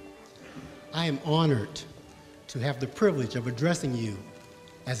 I am honored to have the privilege of addressing you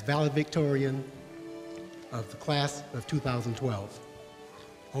as valedictorian of the class of 2012.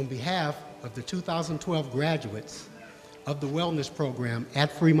 On behalf of the 2012 graduates of the Wellness Program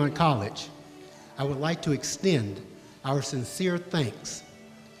at Fremont College, I would like to extend our sincere thanks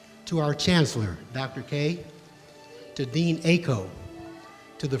to our Chancellor, Dr. Kay, to Dean Ako,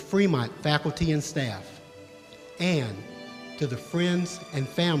 to the Fremont faculty and staff, and to the friends and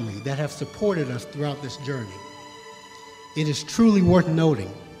family that have supported us throughout this journey. It is truly worth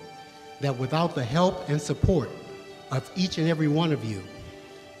noting that without the help and support of each and every one of you,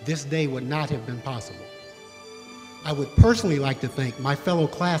 this day would not have been possible. I would personally like to thank my fellow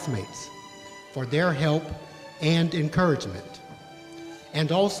classmates for their help and encouragement,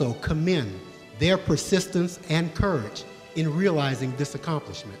 and also commend their persistence and courage in realizing this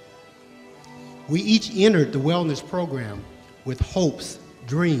accomplishment. We each entered the Wellness Program with hopes,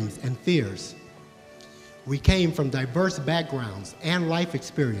 dreams, and fears. We came from diverse backgrounds and life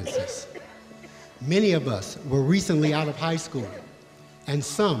experiences. Many of us were recently out of high school, and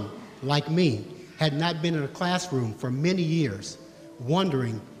some, like me, had not been in a classroom for many years,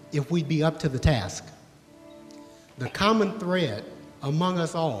 wondering if we'd be up to the task. The common thread among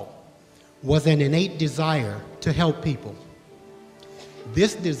us all was an innate desire to help people.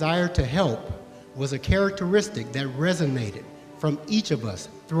 This desire to help was a characteristic that resonated from each of us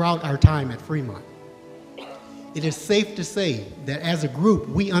throughout our time at Fremont. It is safe to say that as a group,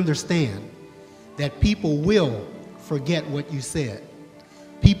 we understand that people will forget what you said.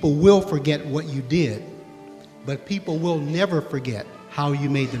 People will forget what you did, but people will never forget how you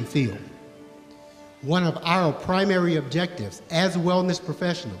made them feel. One of our primary objectives as wellness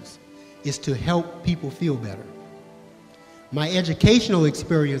professionals is to help people feel better. My educational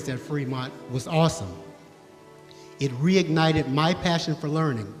experience at Fremont was awesome. It reignited my passion for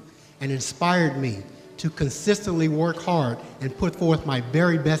learning and inspired me to consistently work hard and put forth my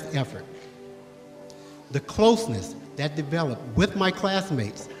very best effort. The closeness that developed with my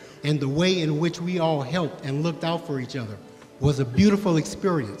classmates and the way in which we all helped and looked out for each other was a beautiful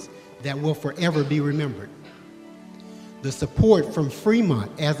experience that will forever be remembered. The support from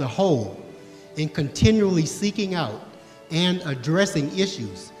Fremont as a whole in continually seeking out and addressing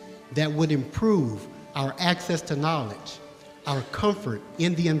issues that would improve our access to knowledge, our comfort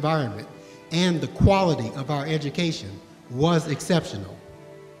in the environment, and the quality of our education was exceptional.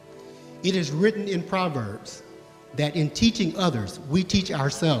 It is written in Proverbs that in teaching others, we teach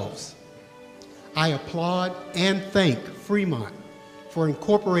ourselves. I applaud and thank Fremont for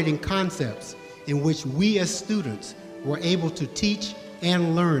incorporating concepts in which we as students were able to teach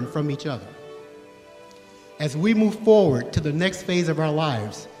and learn from each other. As we move forward to the next phase of our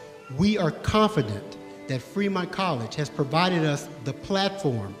lives, we are confident that Fremont College has provided us the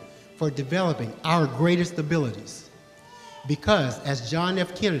platform for developing our greatest abilities. Because, as John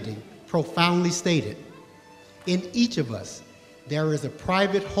F. Kennedy profoundly stated, in each of us, there is a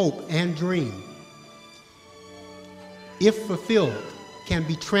private hope and dream, if fulfilled, can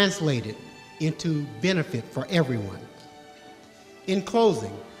be translated into benefit for everyone. In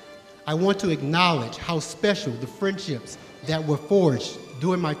closing, I want to acknowledge how special the friendships that were forged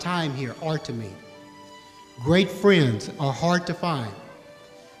during my time here are to me. Great friends are hard to find.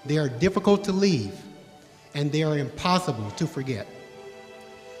 They are difficult to leave, and they are impossible to forget.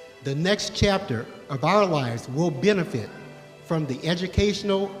 The next chapter of our lives will benefit from the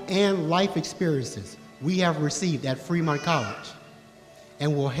educational and life experiences we have received at Fremont College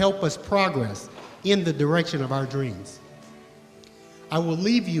and will help us progress in the direction of our dreams. I will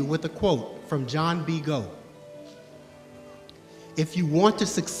leave you with a quote from John B. Goh. If you want to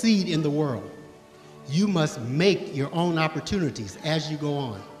succeed in the world, you must make your own opportunities as you go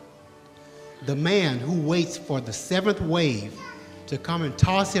on. The man who waits for the seventh wave to come and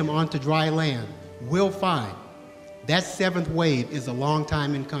toss him onto dry land will find that seventh wave is a long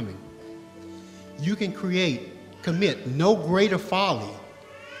time in coming. You can commit no greater folly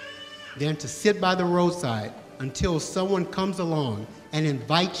than to sit by the roadside until someone comes along and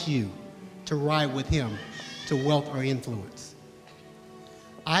invites you to ride with him to wealth or influence.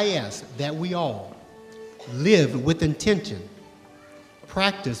 I ask that we all live with intention,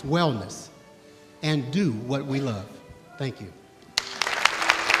 practice wellness, and do what we love. Thank you.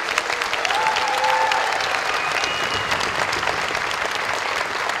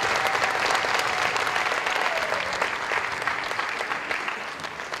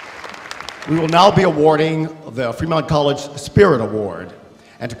 We will now be awarding the Fremont College Spirit Award.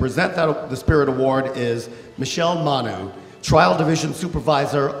 And to present the Spirit Award is Michelle Manu, Trial Division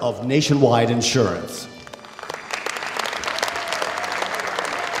Supervisor of Nationwide Insurance.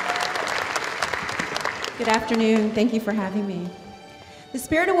 Good afternoon. Thank you for having me. The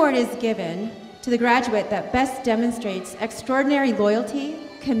Spirit Award is given to the graduate that best demonstrates extraordinary loyalty,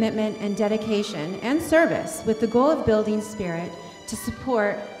 commitment, and dedication and service with the goal of building spirit to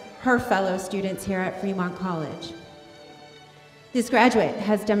support her fellow students here at Fremont College. This graduate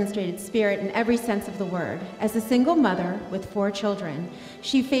has demonstrated spirit in every sense of the word. As a single mother with 4 children,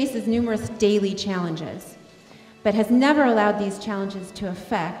 she faces numerous daily challenges, but has never allowed these challenges to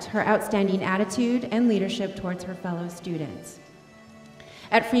affect her outstanding attitude and leadership towards her fellow students.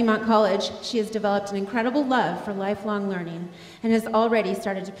 At Fremont College, she has developed an incredible love for lifelong learning and has already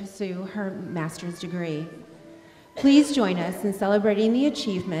started to pursue her master's degree. Please join us in celebrating the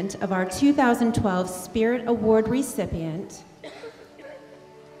achievement of our 2012 Spirit Award recipient,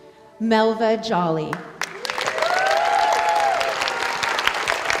 Melva Jolly.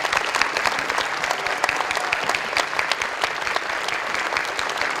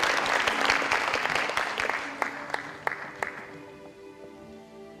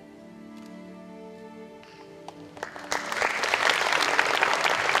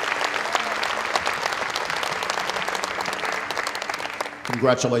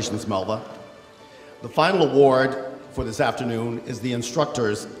 Congratulations, Melva. The final award for this afternoon is the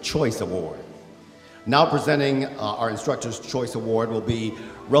Instructor's Choice Award. Now presenting our Instructor's Choice Award will be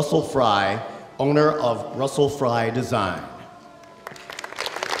Russell Fry, owner of Russell Fry Design.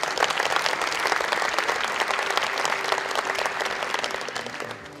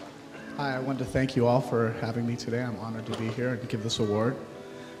 Hi, I want to thank you all for having me today. I'm honored to be here and give this award.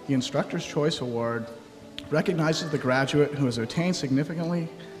 The Instructor's Choice Award recognizes the graduate who has attained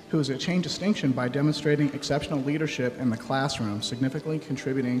distinction by demonstrating exceptional leadership in the classroom, significantly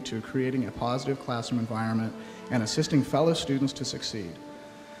contributing to creating a positive classroom environment and assisting fellow students to succeed.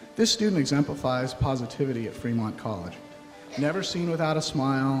 This student exemplifies positivity at Fremont College. Never seen without a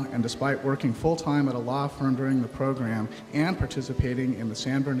smile, and despite working full-time at a law firm during the program and participating in the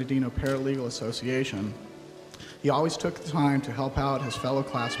San Bernardino Paralegal Association, he always took the time to help out his fellow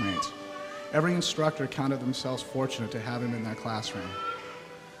classmates. Every instructor counted themselves fortunate to have him in their classroom.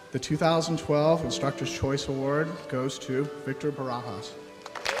 The 2012 Instructor's Choice Award goes to Victor Barajas.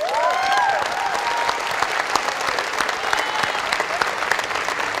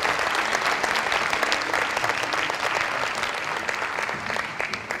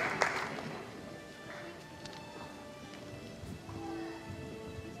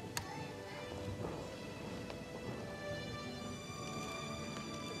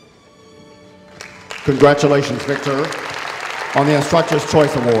 Congratulations, Victor, on the Instructor's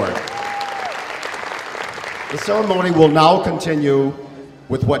Choice Award. The ceremony will now continue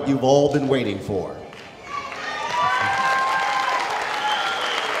with what you've all been waiting for.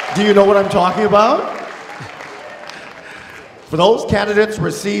 Do you know what I'm talking about? For those candidates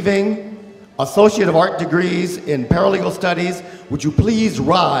receiving Associate of Art degrees in Paralegal Studies, would you please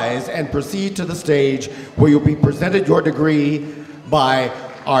rise and proceed to the stage where you'll be presented your degree by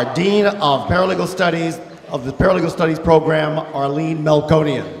our Dean of Paralegal Studies of the Paralegal Studies program, Arlene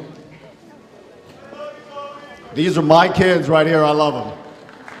Melkonian. These are my kids right here, I love them.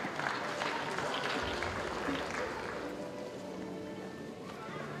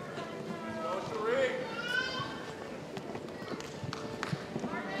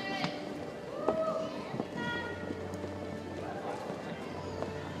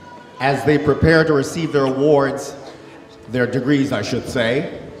 As they prepare to receive their awards, their degrees, I should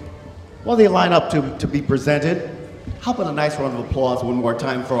say, while they line up to be presented, how about a nice round of applause one more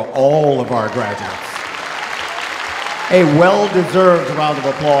time for all of our graduates? A well-deserved round of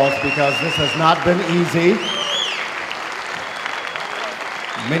applause because this has not been easy.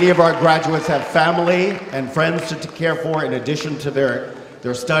 Many of our graduates have family and friends to care for in addition to their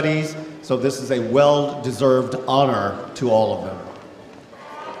studies, so this is a well-deserved honor to all of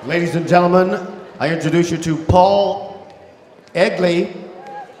them. Ladies and gentlemen, I introduce you to Paul Egley,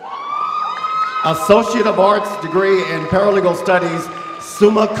 Associate of Arts degree in Paralegal Studies,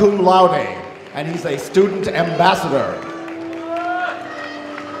 summa cum laude, and he's a student ambassador.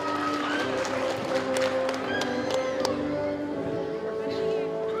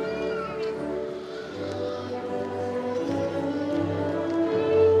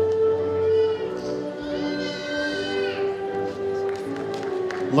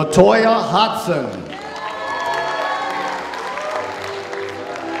 Latoya Hodson,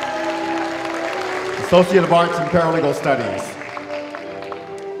 Associate of Arts in Paralegal Studies.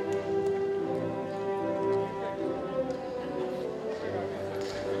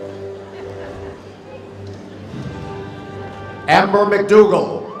 Amber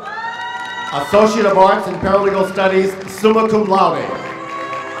McDougall, Associate of Arts in Paralegal Studies, summa cum laude.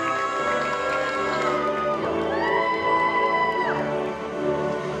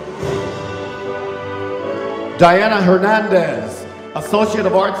 Diana Hernandez, Associate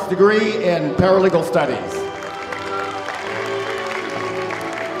of Arts degree in Paralegal Studies.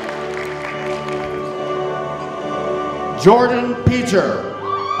 Jordan Peacher,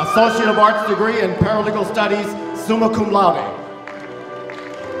 Associate of Arts degree in Paralegal Studies, summa cum laude.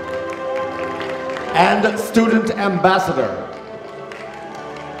 And student ambassador.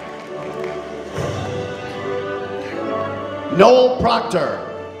 Noel Proctor,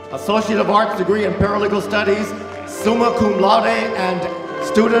 Associate of Arts degree in Paralegal Studies, summa cum laude and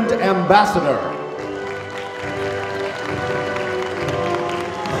student ambassador.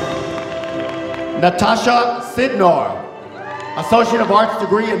 Natasha Sidnor, Associate of Arts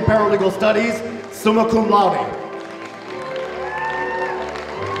degree in Paralegal Studies, summa cum laude.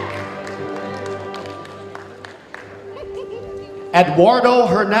 Eduardo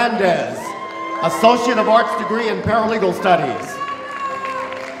Hernandez, Associate of Arts degree in Paralegal Studies.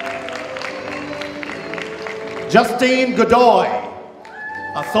 Justine Godoy,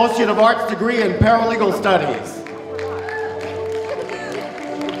 Associate of Arts degree in Paralegal Studies.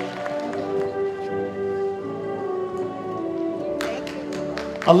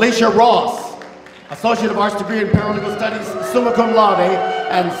 Alicia Ross, Associate of Arts degree in Paralegal Studies, summa cum laude,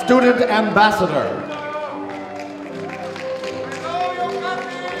 and student ambassador.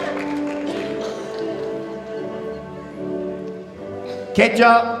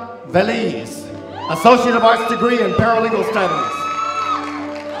 Keja Veliz, Associate of Arts degree in Paralegal Studies.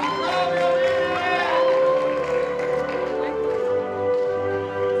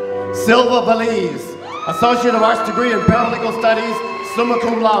 Silva Veliz, Associate of Arts degree in Paralegal Studies, summa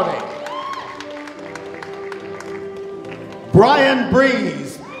cum laude. Brian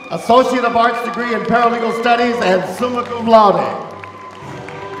Breeze, Associate of Arts degree in Paralegal Studies and summa cum laude.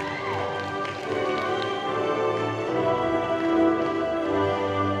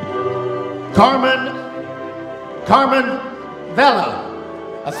 Carmen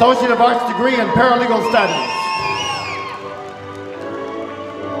Vela, Associate of Arts degree in Paralegal Studies.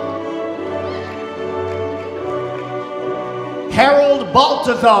 Harold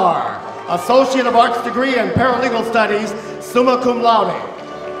Baltazar, Associate of Arts degree in Paralegal Studies, summa cum laude.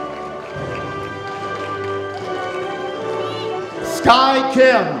 Sky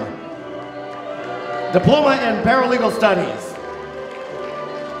Kim, Diploma in Paralegal Studies.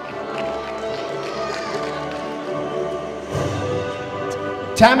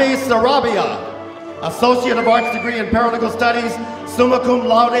 Tammy Sarabia, Associate of Arts degree in Paralegal Studies, summa cum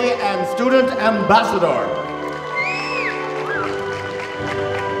laude and Student Ambassador.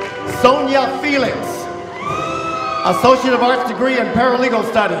 Sonia Felix, Associate of Arts degree in Paralegal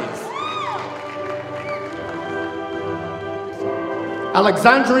Studies.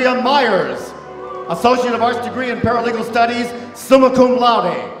 Alexandria Myers, Associate of Arts degree in Paralegal Studies, summa cum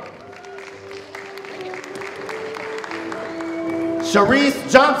laude. Sharice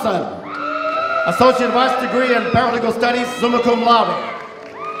Johnson, Associate of Arts degree in Paralegal Studies, summa cum laude.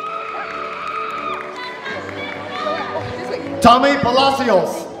 Tommy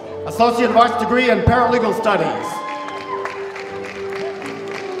Palacios, Associate of Arts degree in Paralegal Studies.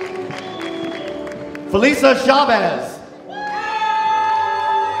 Felisa Chavez,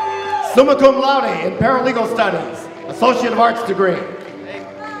 summa cum laude in Paralegal Studies, Associate of Arts degree.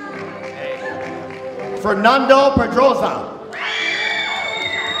 Fernando Pedroza,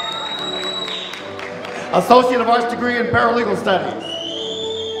 Associate of Arts degree in Paralegal Studies.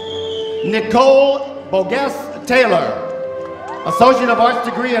 Nicole Bogues Taylor, Associate of Arts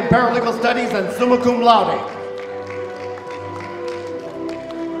degree in Paralegal Studies and summa cum laude.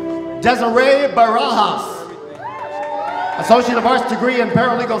 Desiree Barajas, Associate of Arts degree in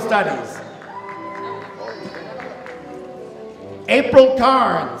Paralegal Studies. April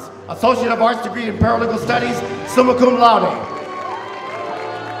Carnes, Associate of Arts degree in Paralegal Studies, summa cum laude.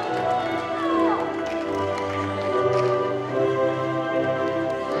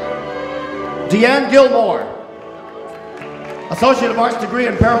 Deanne Gilmore, Associate of Arts degree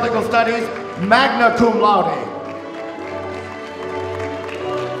in Paralegal Studies, magna cum laude.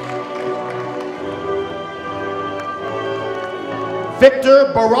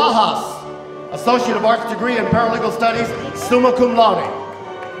 Victor Barajas, Associate of Arts degree in Paralegal Studies, summa cum laude.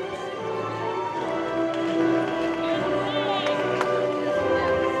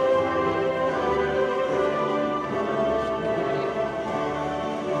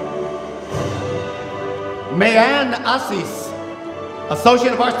 Mayanne Assis,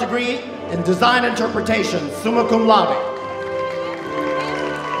 Associate of Arts degree in Design Interpretation, summa cum laude.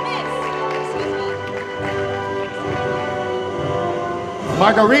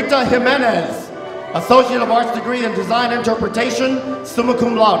 Margarita Jimenez, Associate of Arts degree in Design Interpretation, summa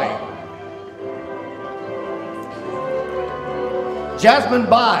cum laude. Jasmine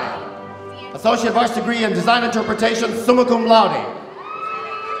Bai, Associate of Arts degree in Design Interpretation, summa cum laude.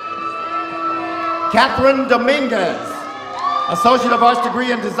 Catherine Dominguez, Associate of Arts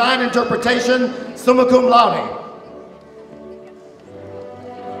degree in Design Interpretation, summa cum laude.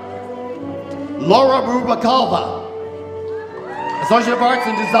 Laura Rubacalva, Associate of Arts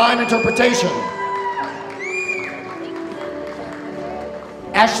in Design Interpretation.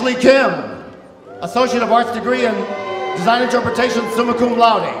 Ashley Kim, Associate of Arts degree in Design Interpretation, summa cum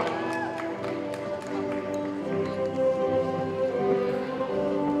laude.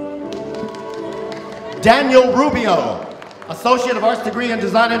 Daniel Rubio, Associate of Arts degree in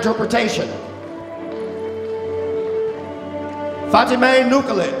Design Interpretation. Fatime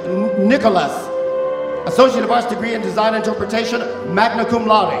Nicholas, Associate of Arts degree in Design Interpretation, magna cum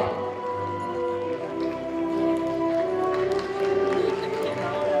laude.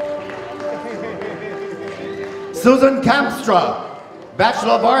 Susan Kamstra,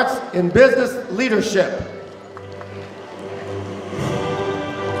 Bachelor of Arts in Business Leadership.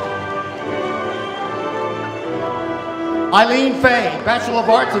 Eileen Fay, Bachelor of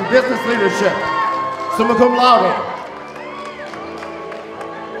Arts in Business Leadership, summa cum laude.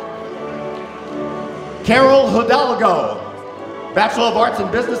 Carol Hidalgo, Bachelor of Arts in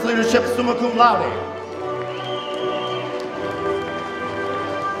Business Leadership, summa cum laude.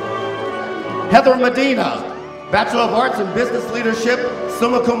 Heather Medina, Bachelor of Arts in Business Leadership,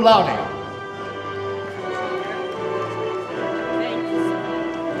 summa cum laude.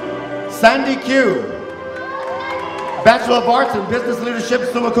 Sandy Q, Bachelor of Arts in Business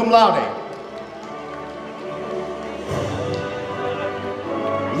Leadership, summa cum laude.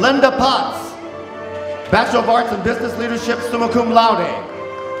 Linda Potts, Bachelor of Arts in Business Leadership, summa cum laude.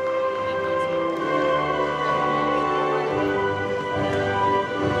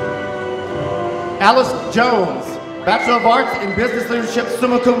 Alice Jones, Bachelor of Arts in Business Leadership,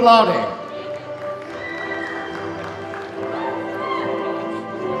 summa cum laude.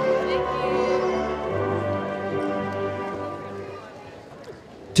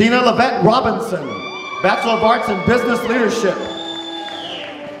 Tina Lavette Robinson, Bachelor of Arts in Business Leadership.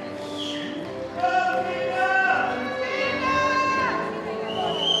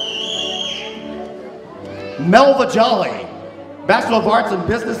 Melva Jolly, Bachelor of Arts in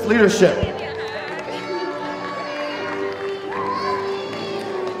Business Leadership.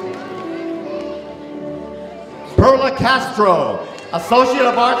 Perla Castro, Associate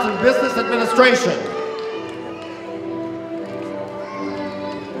of Arts in Business Administration.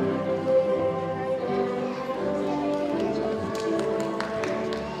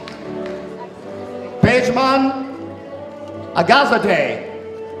 Pejman Agazadeh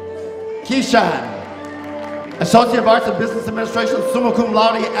Kishan, Associate of Arts in Business Administration, summa cum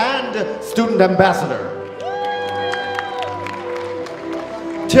laude and Student Ambassador.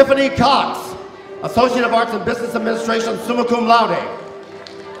 Tiffany Cox, Associate of Arts in Business Administration, summa cum laude.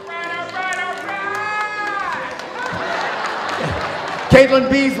 Caitlin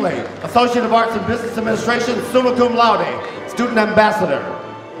Beasley, Associate of Arts in Business Administration, summa cum laude, Student Ambassador.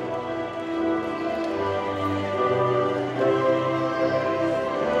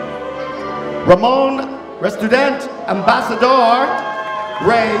 Ramon Restudent Ambassador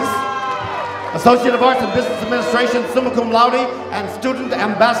Reyes, Associate of Arts in Business Administration, summa cum laude and Student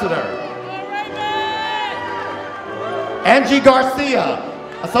Ambassador. Angie Garcia,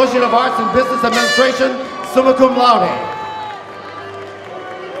 Associate of Arts in Business Administration, summa cum laude.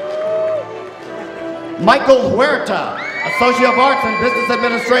 Michael Huerta, Associate of Arts in Business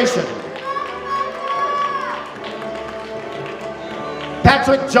Administration.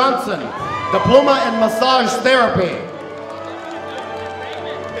 Patrick Johnson, Diploma in Massage Therapy.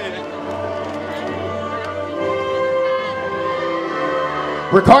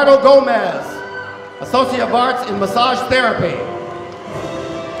 Ricardo Gomez, Associate of Arts in Massage Therapy.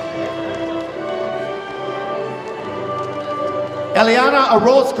 Eliana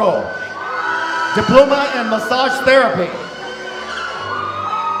Orozco, Diploma in Massage Therapy.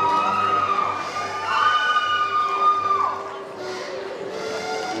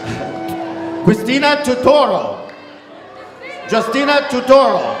 Justina Tutoro,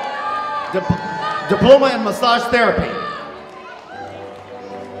 Diploma in Massage Therapy.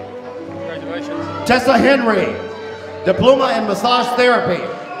 Congratulations. Tessa Henry, Diploma in Massage Therapy.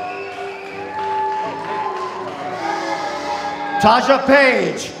 Tasha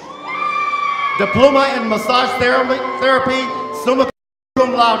Page, Diploma in Massage Therapy, summa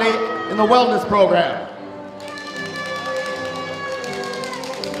cum laude in the Wellness Program.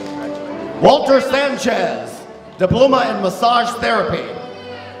 Walter Sanchez, Diploma in Massage Therapy.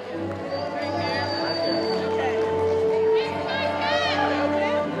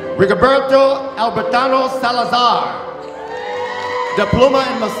 Rigoberto Albertano Salazar, Diploma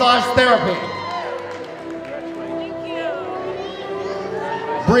in Massage Therapy.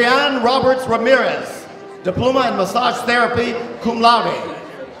 Brianne Roberts Ramirez, Diploma in Massage Therapy, cum laude.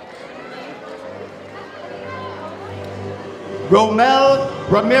 Romel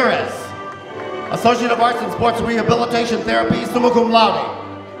Ramirez, Associate of Arts in Sports Rehabilitation Therapy, summa cum laude.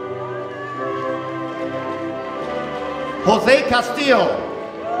 Jose Castillo,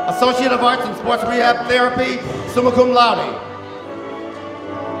 Associate of Arts in Sports Rehab Therapy, summa cum laude.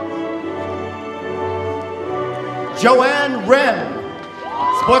 Joanne Wren,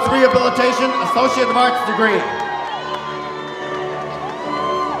 Sports Rehabilitation, Associate of Arts degree.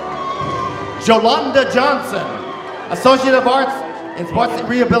 Jolanda Johnson, Associate of Arts in Sports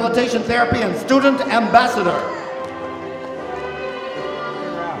Rehabilitation Therapy and Student Ambassador.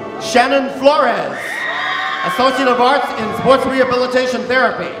 Shannon Flores, Associate of Arts in Sports Rehabilitation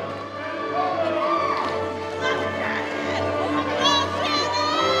Therapy.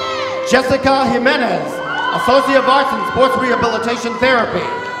 Jessica Jimenez, Associate of Arts in Sports Rehabilitation Therapy.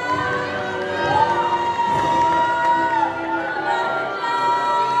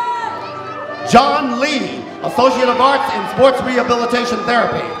 John Lee, Associate of Arts in Sports Rehabilitation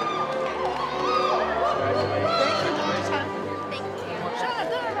Therapy.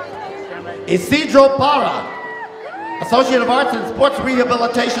 Isidro Parra, Associate of Arts in Sports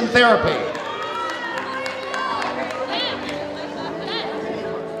Rehabilitation Therapy.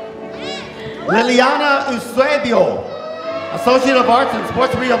 Liliana Eusebio, Associate of Arts in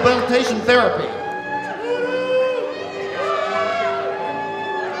Sports Rehabilitation Therapy.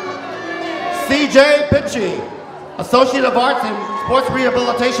 C.J. Pitchy, Associate of Arts in Sports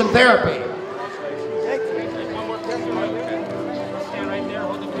Rehabilitation Therapy.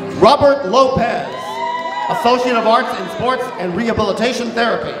 Robert Lopez, Associate of Arts in Sports and Rehabilitation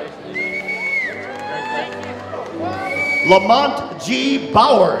Therapy. Lamont G.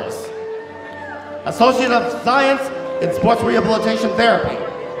 Bowers, Associate of Science in Sports Rehabilitation Therapy.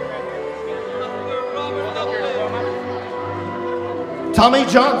 Tommy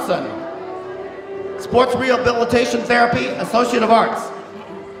Johnson, Sports Rehabilitation Therapy, Associate of Arts.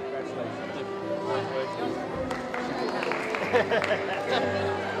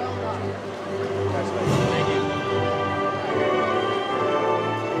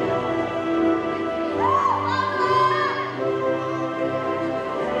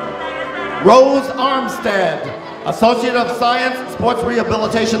 Rose Armstead, Associate of Science, Sports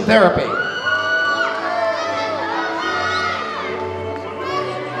Rehabilitation Therapy.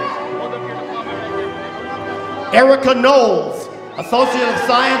 Erica Knowles, Associate of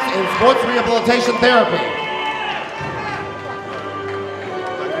Science in Sports Rehabilitation Therapy.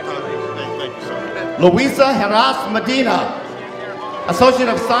 Luisa Heras Medina, Associate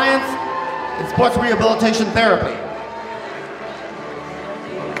of Science in Sports Rehabilitation Therapy.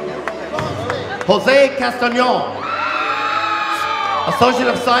 Jose Castagnon, Associate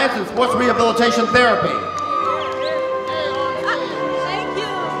of Science in Sports Rehabilitation Therapy.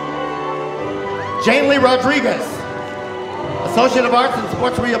 Jane Lee Rodriguez, Associate of Arts in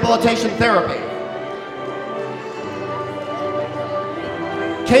Sports Rehabilitation Therapy.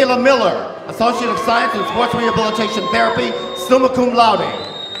 Kayla Miller, Associate of Science in Sports Rehabilitation Therapy, summa cum laude.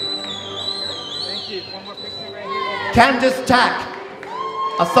 Candice Tack,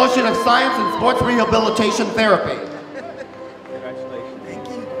 Associate of Science in Sports Rehabilitation Therapy.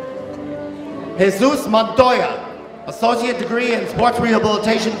 Jesus Montoya, Associate Degree in Sports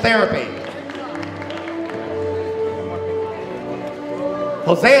Rehabilitation Therapy.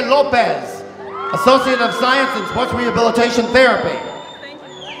 Jose Lopez, Associate of Science in Sports Rehabilitation Therapy.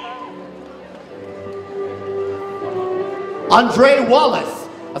 Andre Wallace,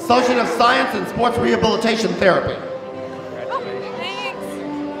 Associate of Science in Sports Rehabilitation Therapy.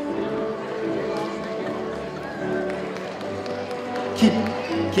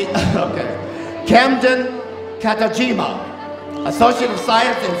 Okay. Camden Katajima, Associate of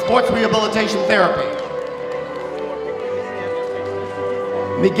Science in Sports Rehabilitation Therapy.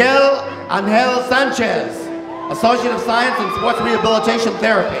 Miguel Angel Sanchez, Associate of Science in Sports Rehabilitation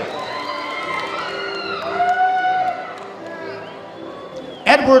Therapy.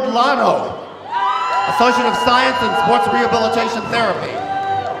 Edward Lano, Associate of Science in Sports Rehabilitation Therapy.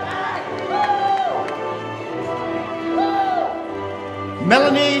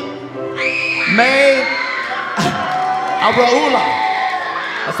 Melanie May Abraula,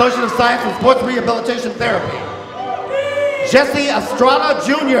 Associate of Science in Sports Rehabilitation Therapy. Jesse Estrada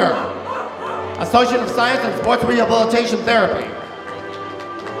Jr., Associate of Science in Sports Rehabilitation Therapy.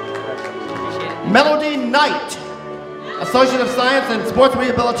 Melody Knight, Associate of Science in Sports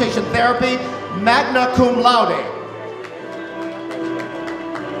Rehabilitation Therapy, magna cum laude.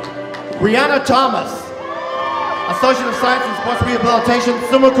 Brianna Thomas, Associate of Science in Sports Rehabilitation,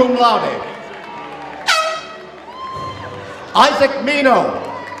 summa cum laude. Isaac Mino,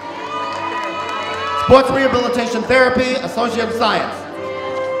 Sports Rehabilitation Therapy, Associate of Science,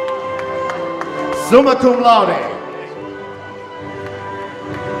 summa cum laude.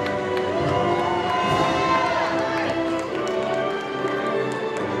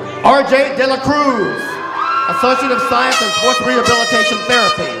 RJ De La Cruz, Associate of Science in Sports Rehabilitation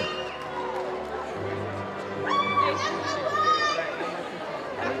Therapy.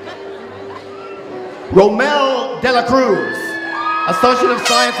 Romel De La Cruz, Associate of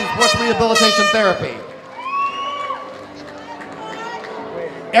Science in Sports Rehabilitation Therapy.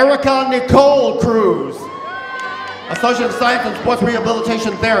 Erica Nicole Cruz, Associate of Science in Sports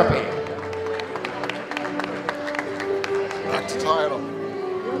Rehabilitation Therapy. Back to title.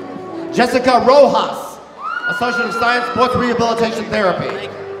 Jessica Rojas, Associate of Science, Sports Rehabilitation Therapy.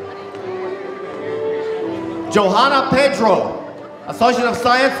 Johanna Pedro, Associate of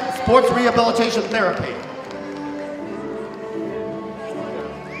Science, Sports Rehabilitation Therapy.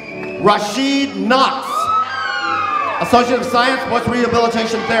 Rashid Knox, Associate of Science, Sports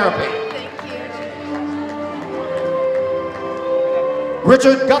Rehabilitation Therapy.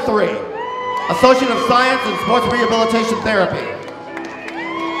 Richard Guthrie, Associate of Science in Sports Rehabilitation Therapy.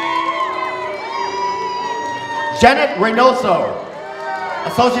 Janet Reynoso,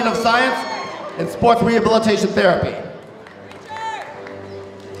 Associate of Science in Sports Rehabilitation Therapy.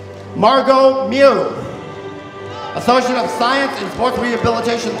 Margot Mew, Associate of Science in Sports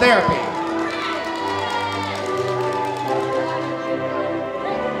Rehabilitation Therapy.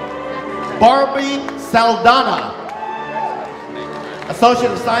 Barbie Saldana,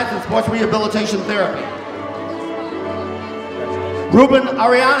 Associate of Science in Sports Rehabilitation Therapy. Ruben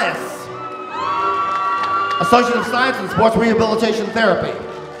Arianes, Associate of Science in Sports Rehabilitation Therapy.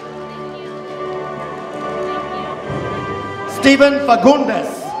 Stephen Fagundes,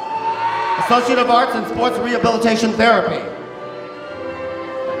 Associate of Arts in Sports Rehabilitation Therapy.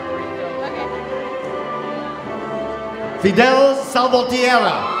 Fidel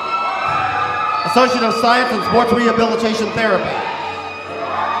Salvatierra, Associate of Science in Sports Rehabilitation Therapy.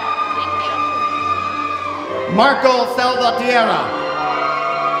 Marco Salvatierra,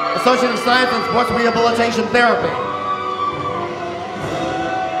 Associate of Science in Sports Rehabilitation Therapy.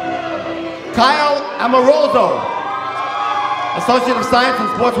 Kyle Amoroso, Associate of Science in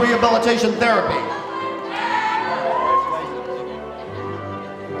Sports Rehabilitation Therapy.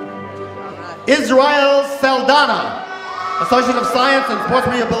 Israel Saldana, Associate of Science in Sports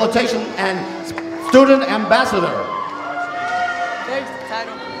Rehabilitation and Student Ambassador.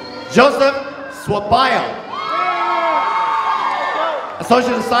 Joseph Swapaya,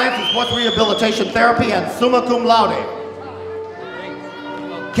 Associate of Science in Sports Rehabilitation Therapy and summa cum laude.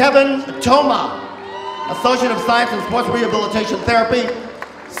 Kevin Toma, Associate of Science in Sports Rehabilitation Therapy,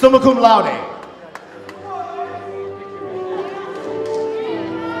 summa cum laude.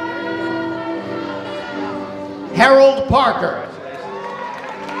 Harold Parker,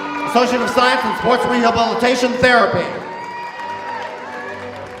 Associate of Science in Sports Rehabilitation Therapy.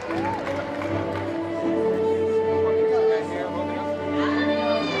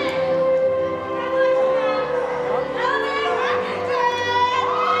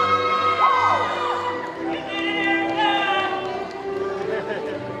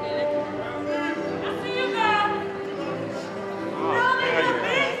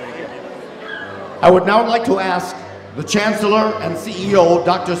 I would now like to ask the Chancellor and CEO,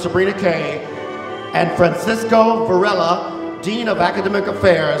 Dr. Sabrina Kay, and Francisco Varela, Dean of Academic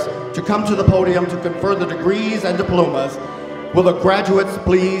Affairs, to come to the podium to confer the degrees and diplomas. Will the graduates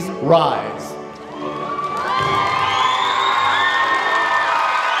please rise?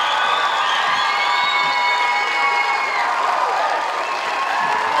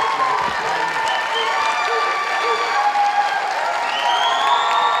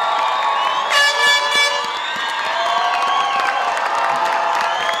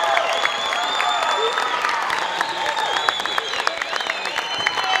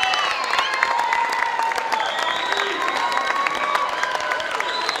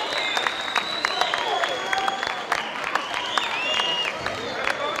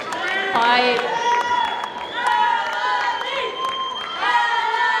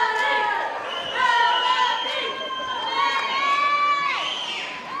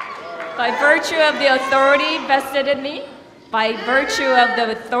 By virtue of the authority vested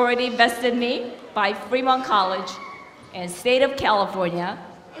in me, by Fremont College and State of California,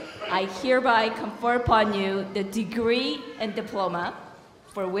 I hereby confer upon you the degree and diploma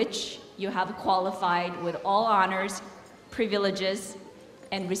for which you have qualified with all honors, privileges,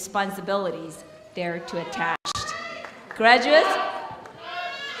 and responsibilities thereto attached. Graduates,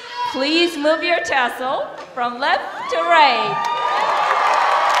 please move your tassel from left to right.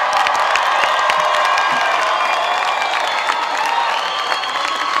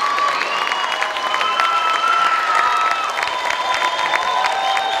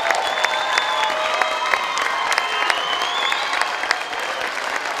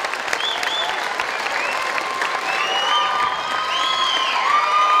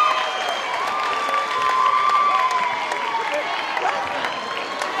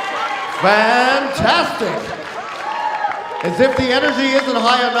 Fantastic! As if the energy isn't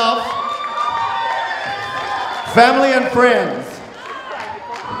high enough, family and friends,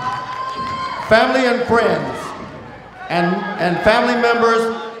 and family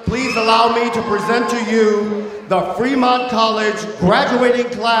members, please allow me to present to you the Fremont College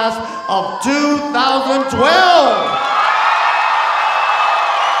graduating class of 2012.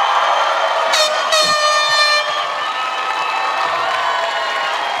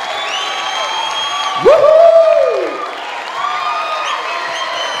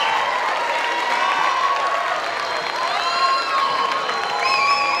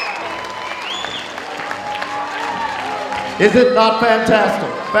 Is it not fantastic?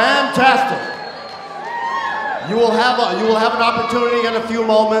 Fantastic. You will have an opportunity in a few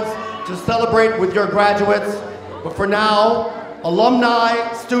moments to celebrate with your graduates. But for now,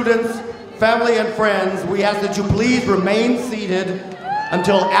 alumni, students, family, and friends, we ask that you please remain seated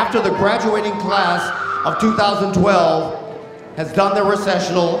until after the graduating class of 2012 has done their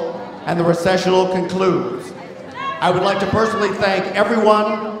recessional and the recessional concludes. I would like to personally thank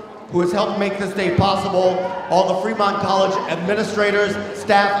everyone who has helped make this day possible, all the Fremont College administrators,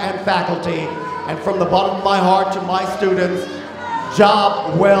 staff, and faculty, and from the bottom of my heart to my students,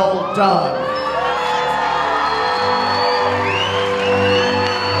 job well done.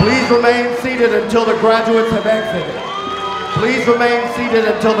 Please remain seated until the graduates have exited. Please remain seated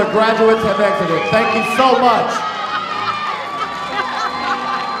until the graduates have exited. Thank you so much.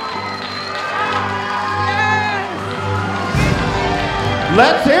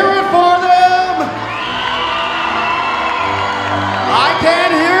 Let's hear it for them. I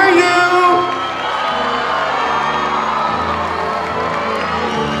can't hear you.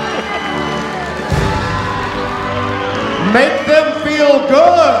 Make them feel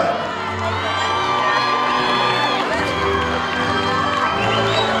good.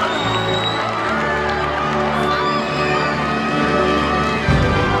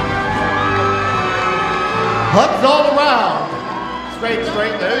 Hugs all around. Straight,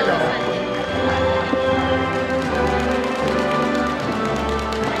 straight, there you go.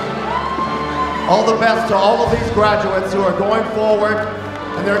 All the best to all of these graduates who are going forward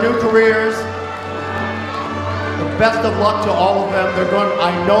in their new careers. The best of luck to all of them.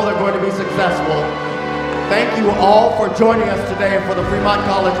 I know they're going to be successful. Thank you all for joining us today for the Fremont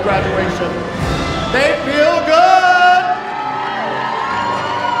College graduation. They feel good.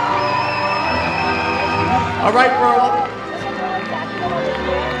 All right, Pearl.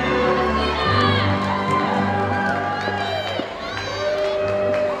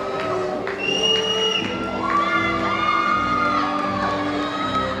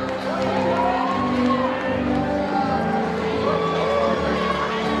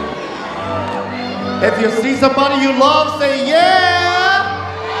 If you see somebody you love, say yeah.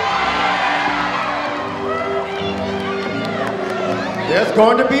 There's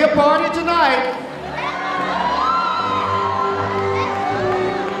going to be a party tonight.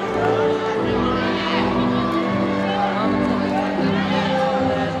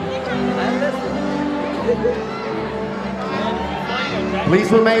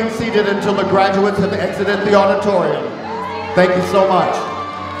 Please remain seated until the graduates have exited the auditorium. Thank you so much.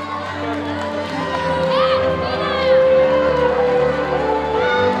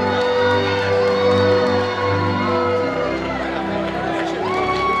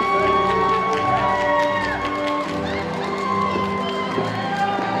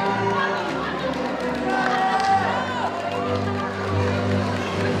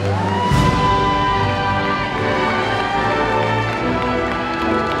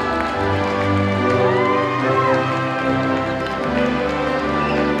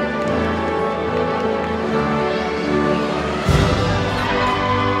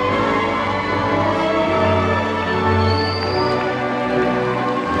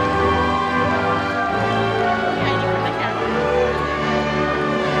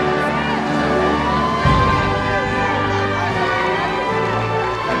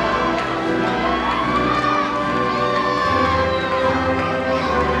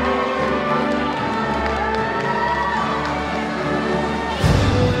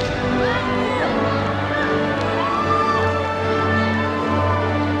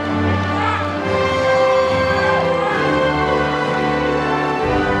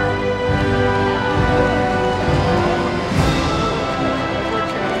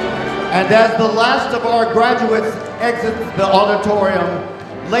 And as the last of our graduates exits the auditorium,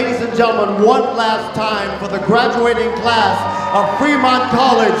 ladies and gentlemen, one last time for the graduating class of Fremont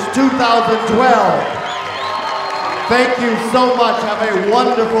College 2012. Thank you so much. Have a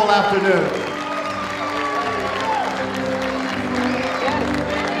wonderful afternoon.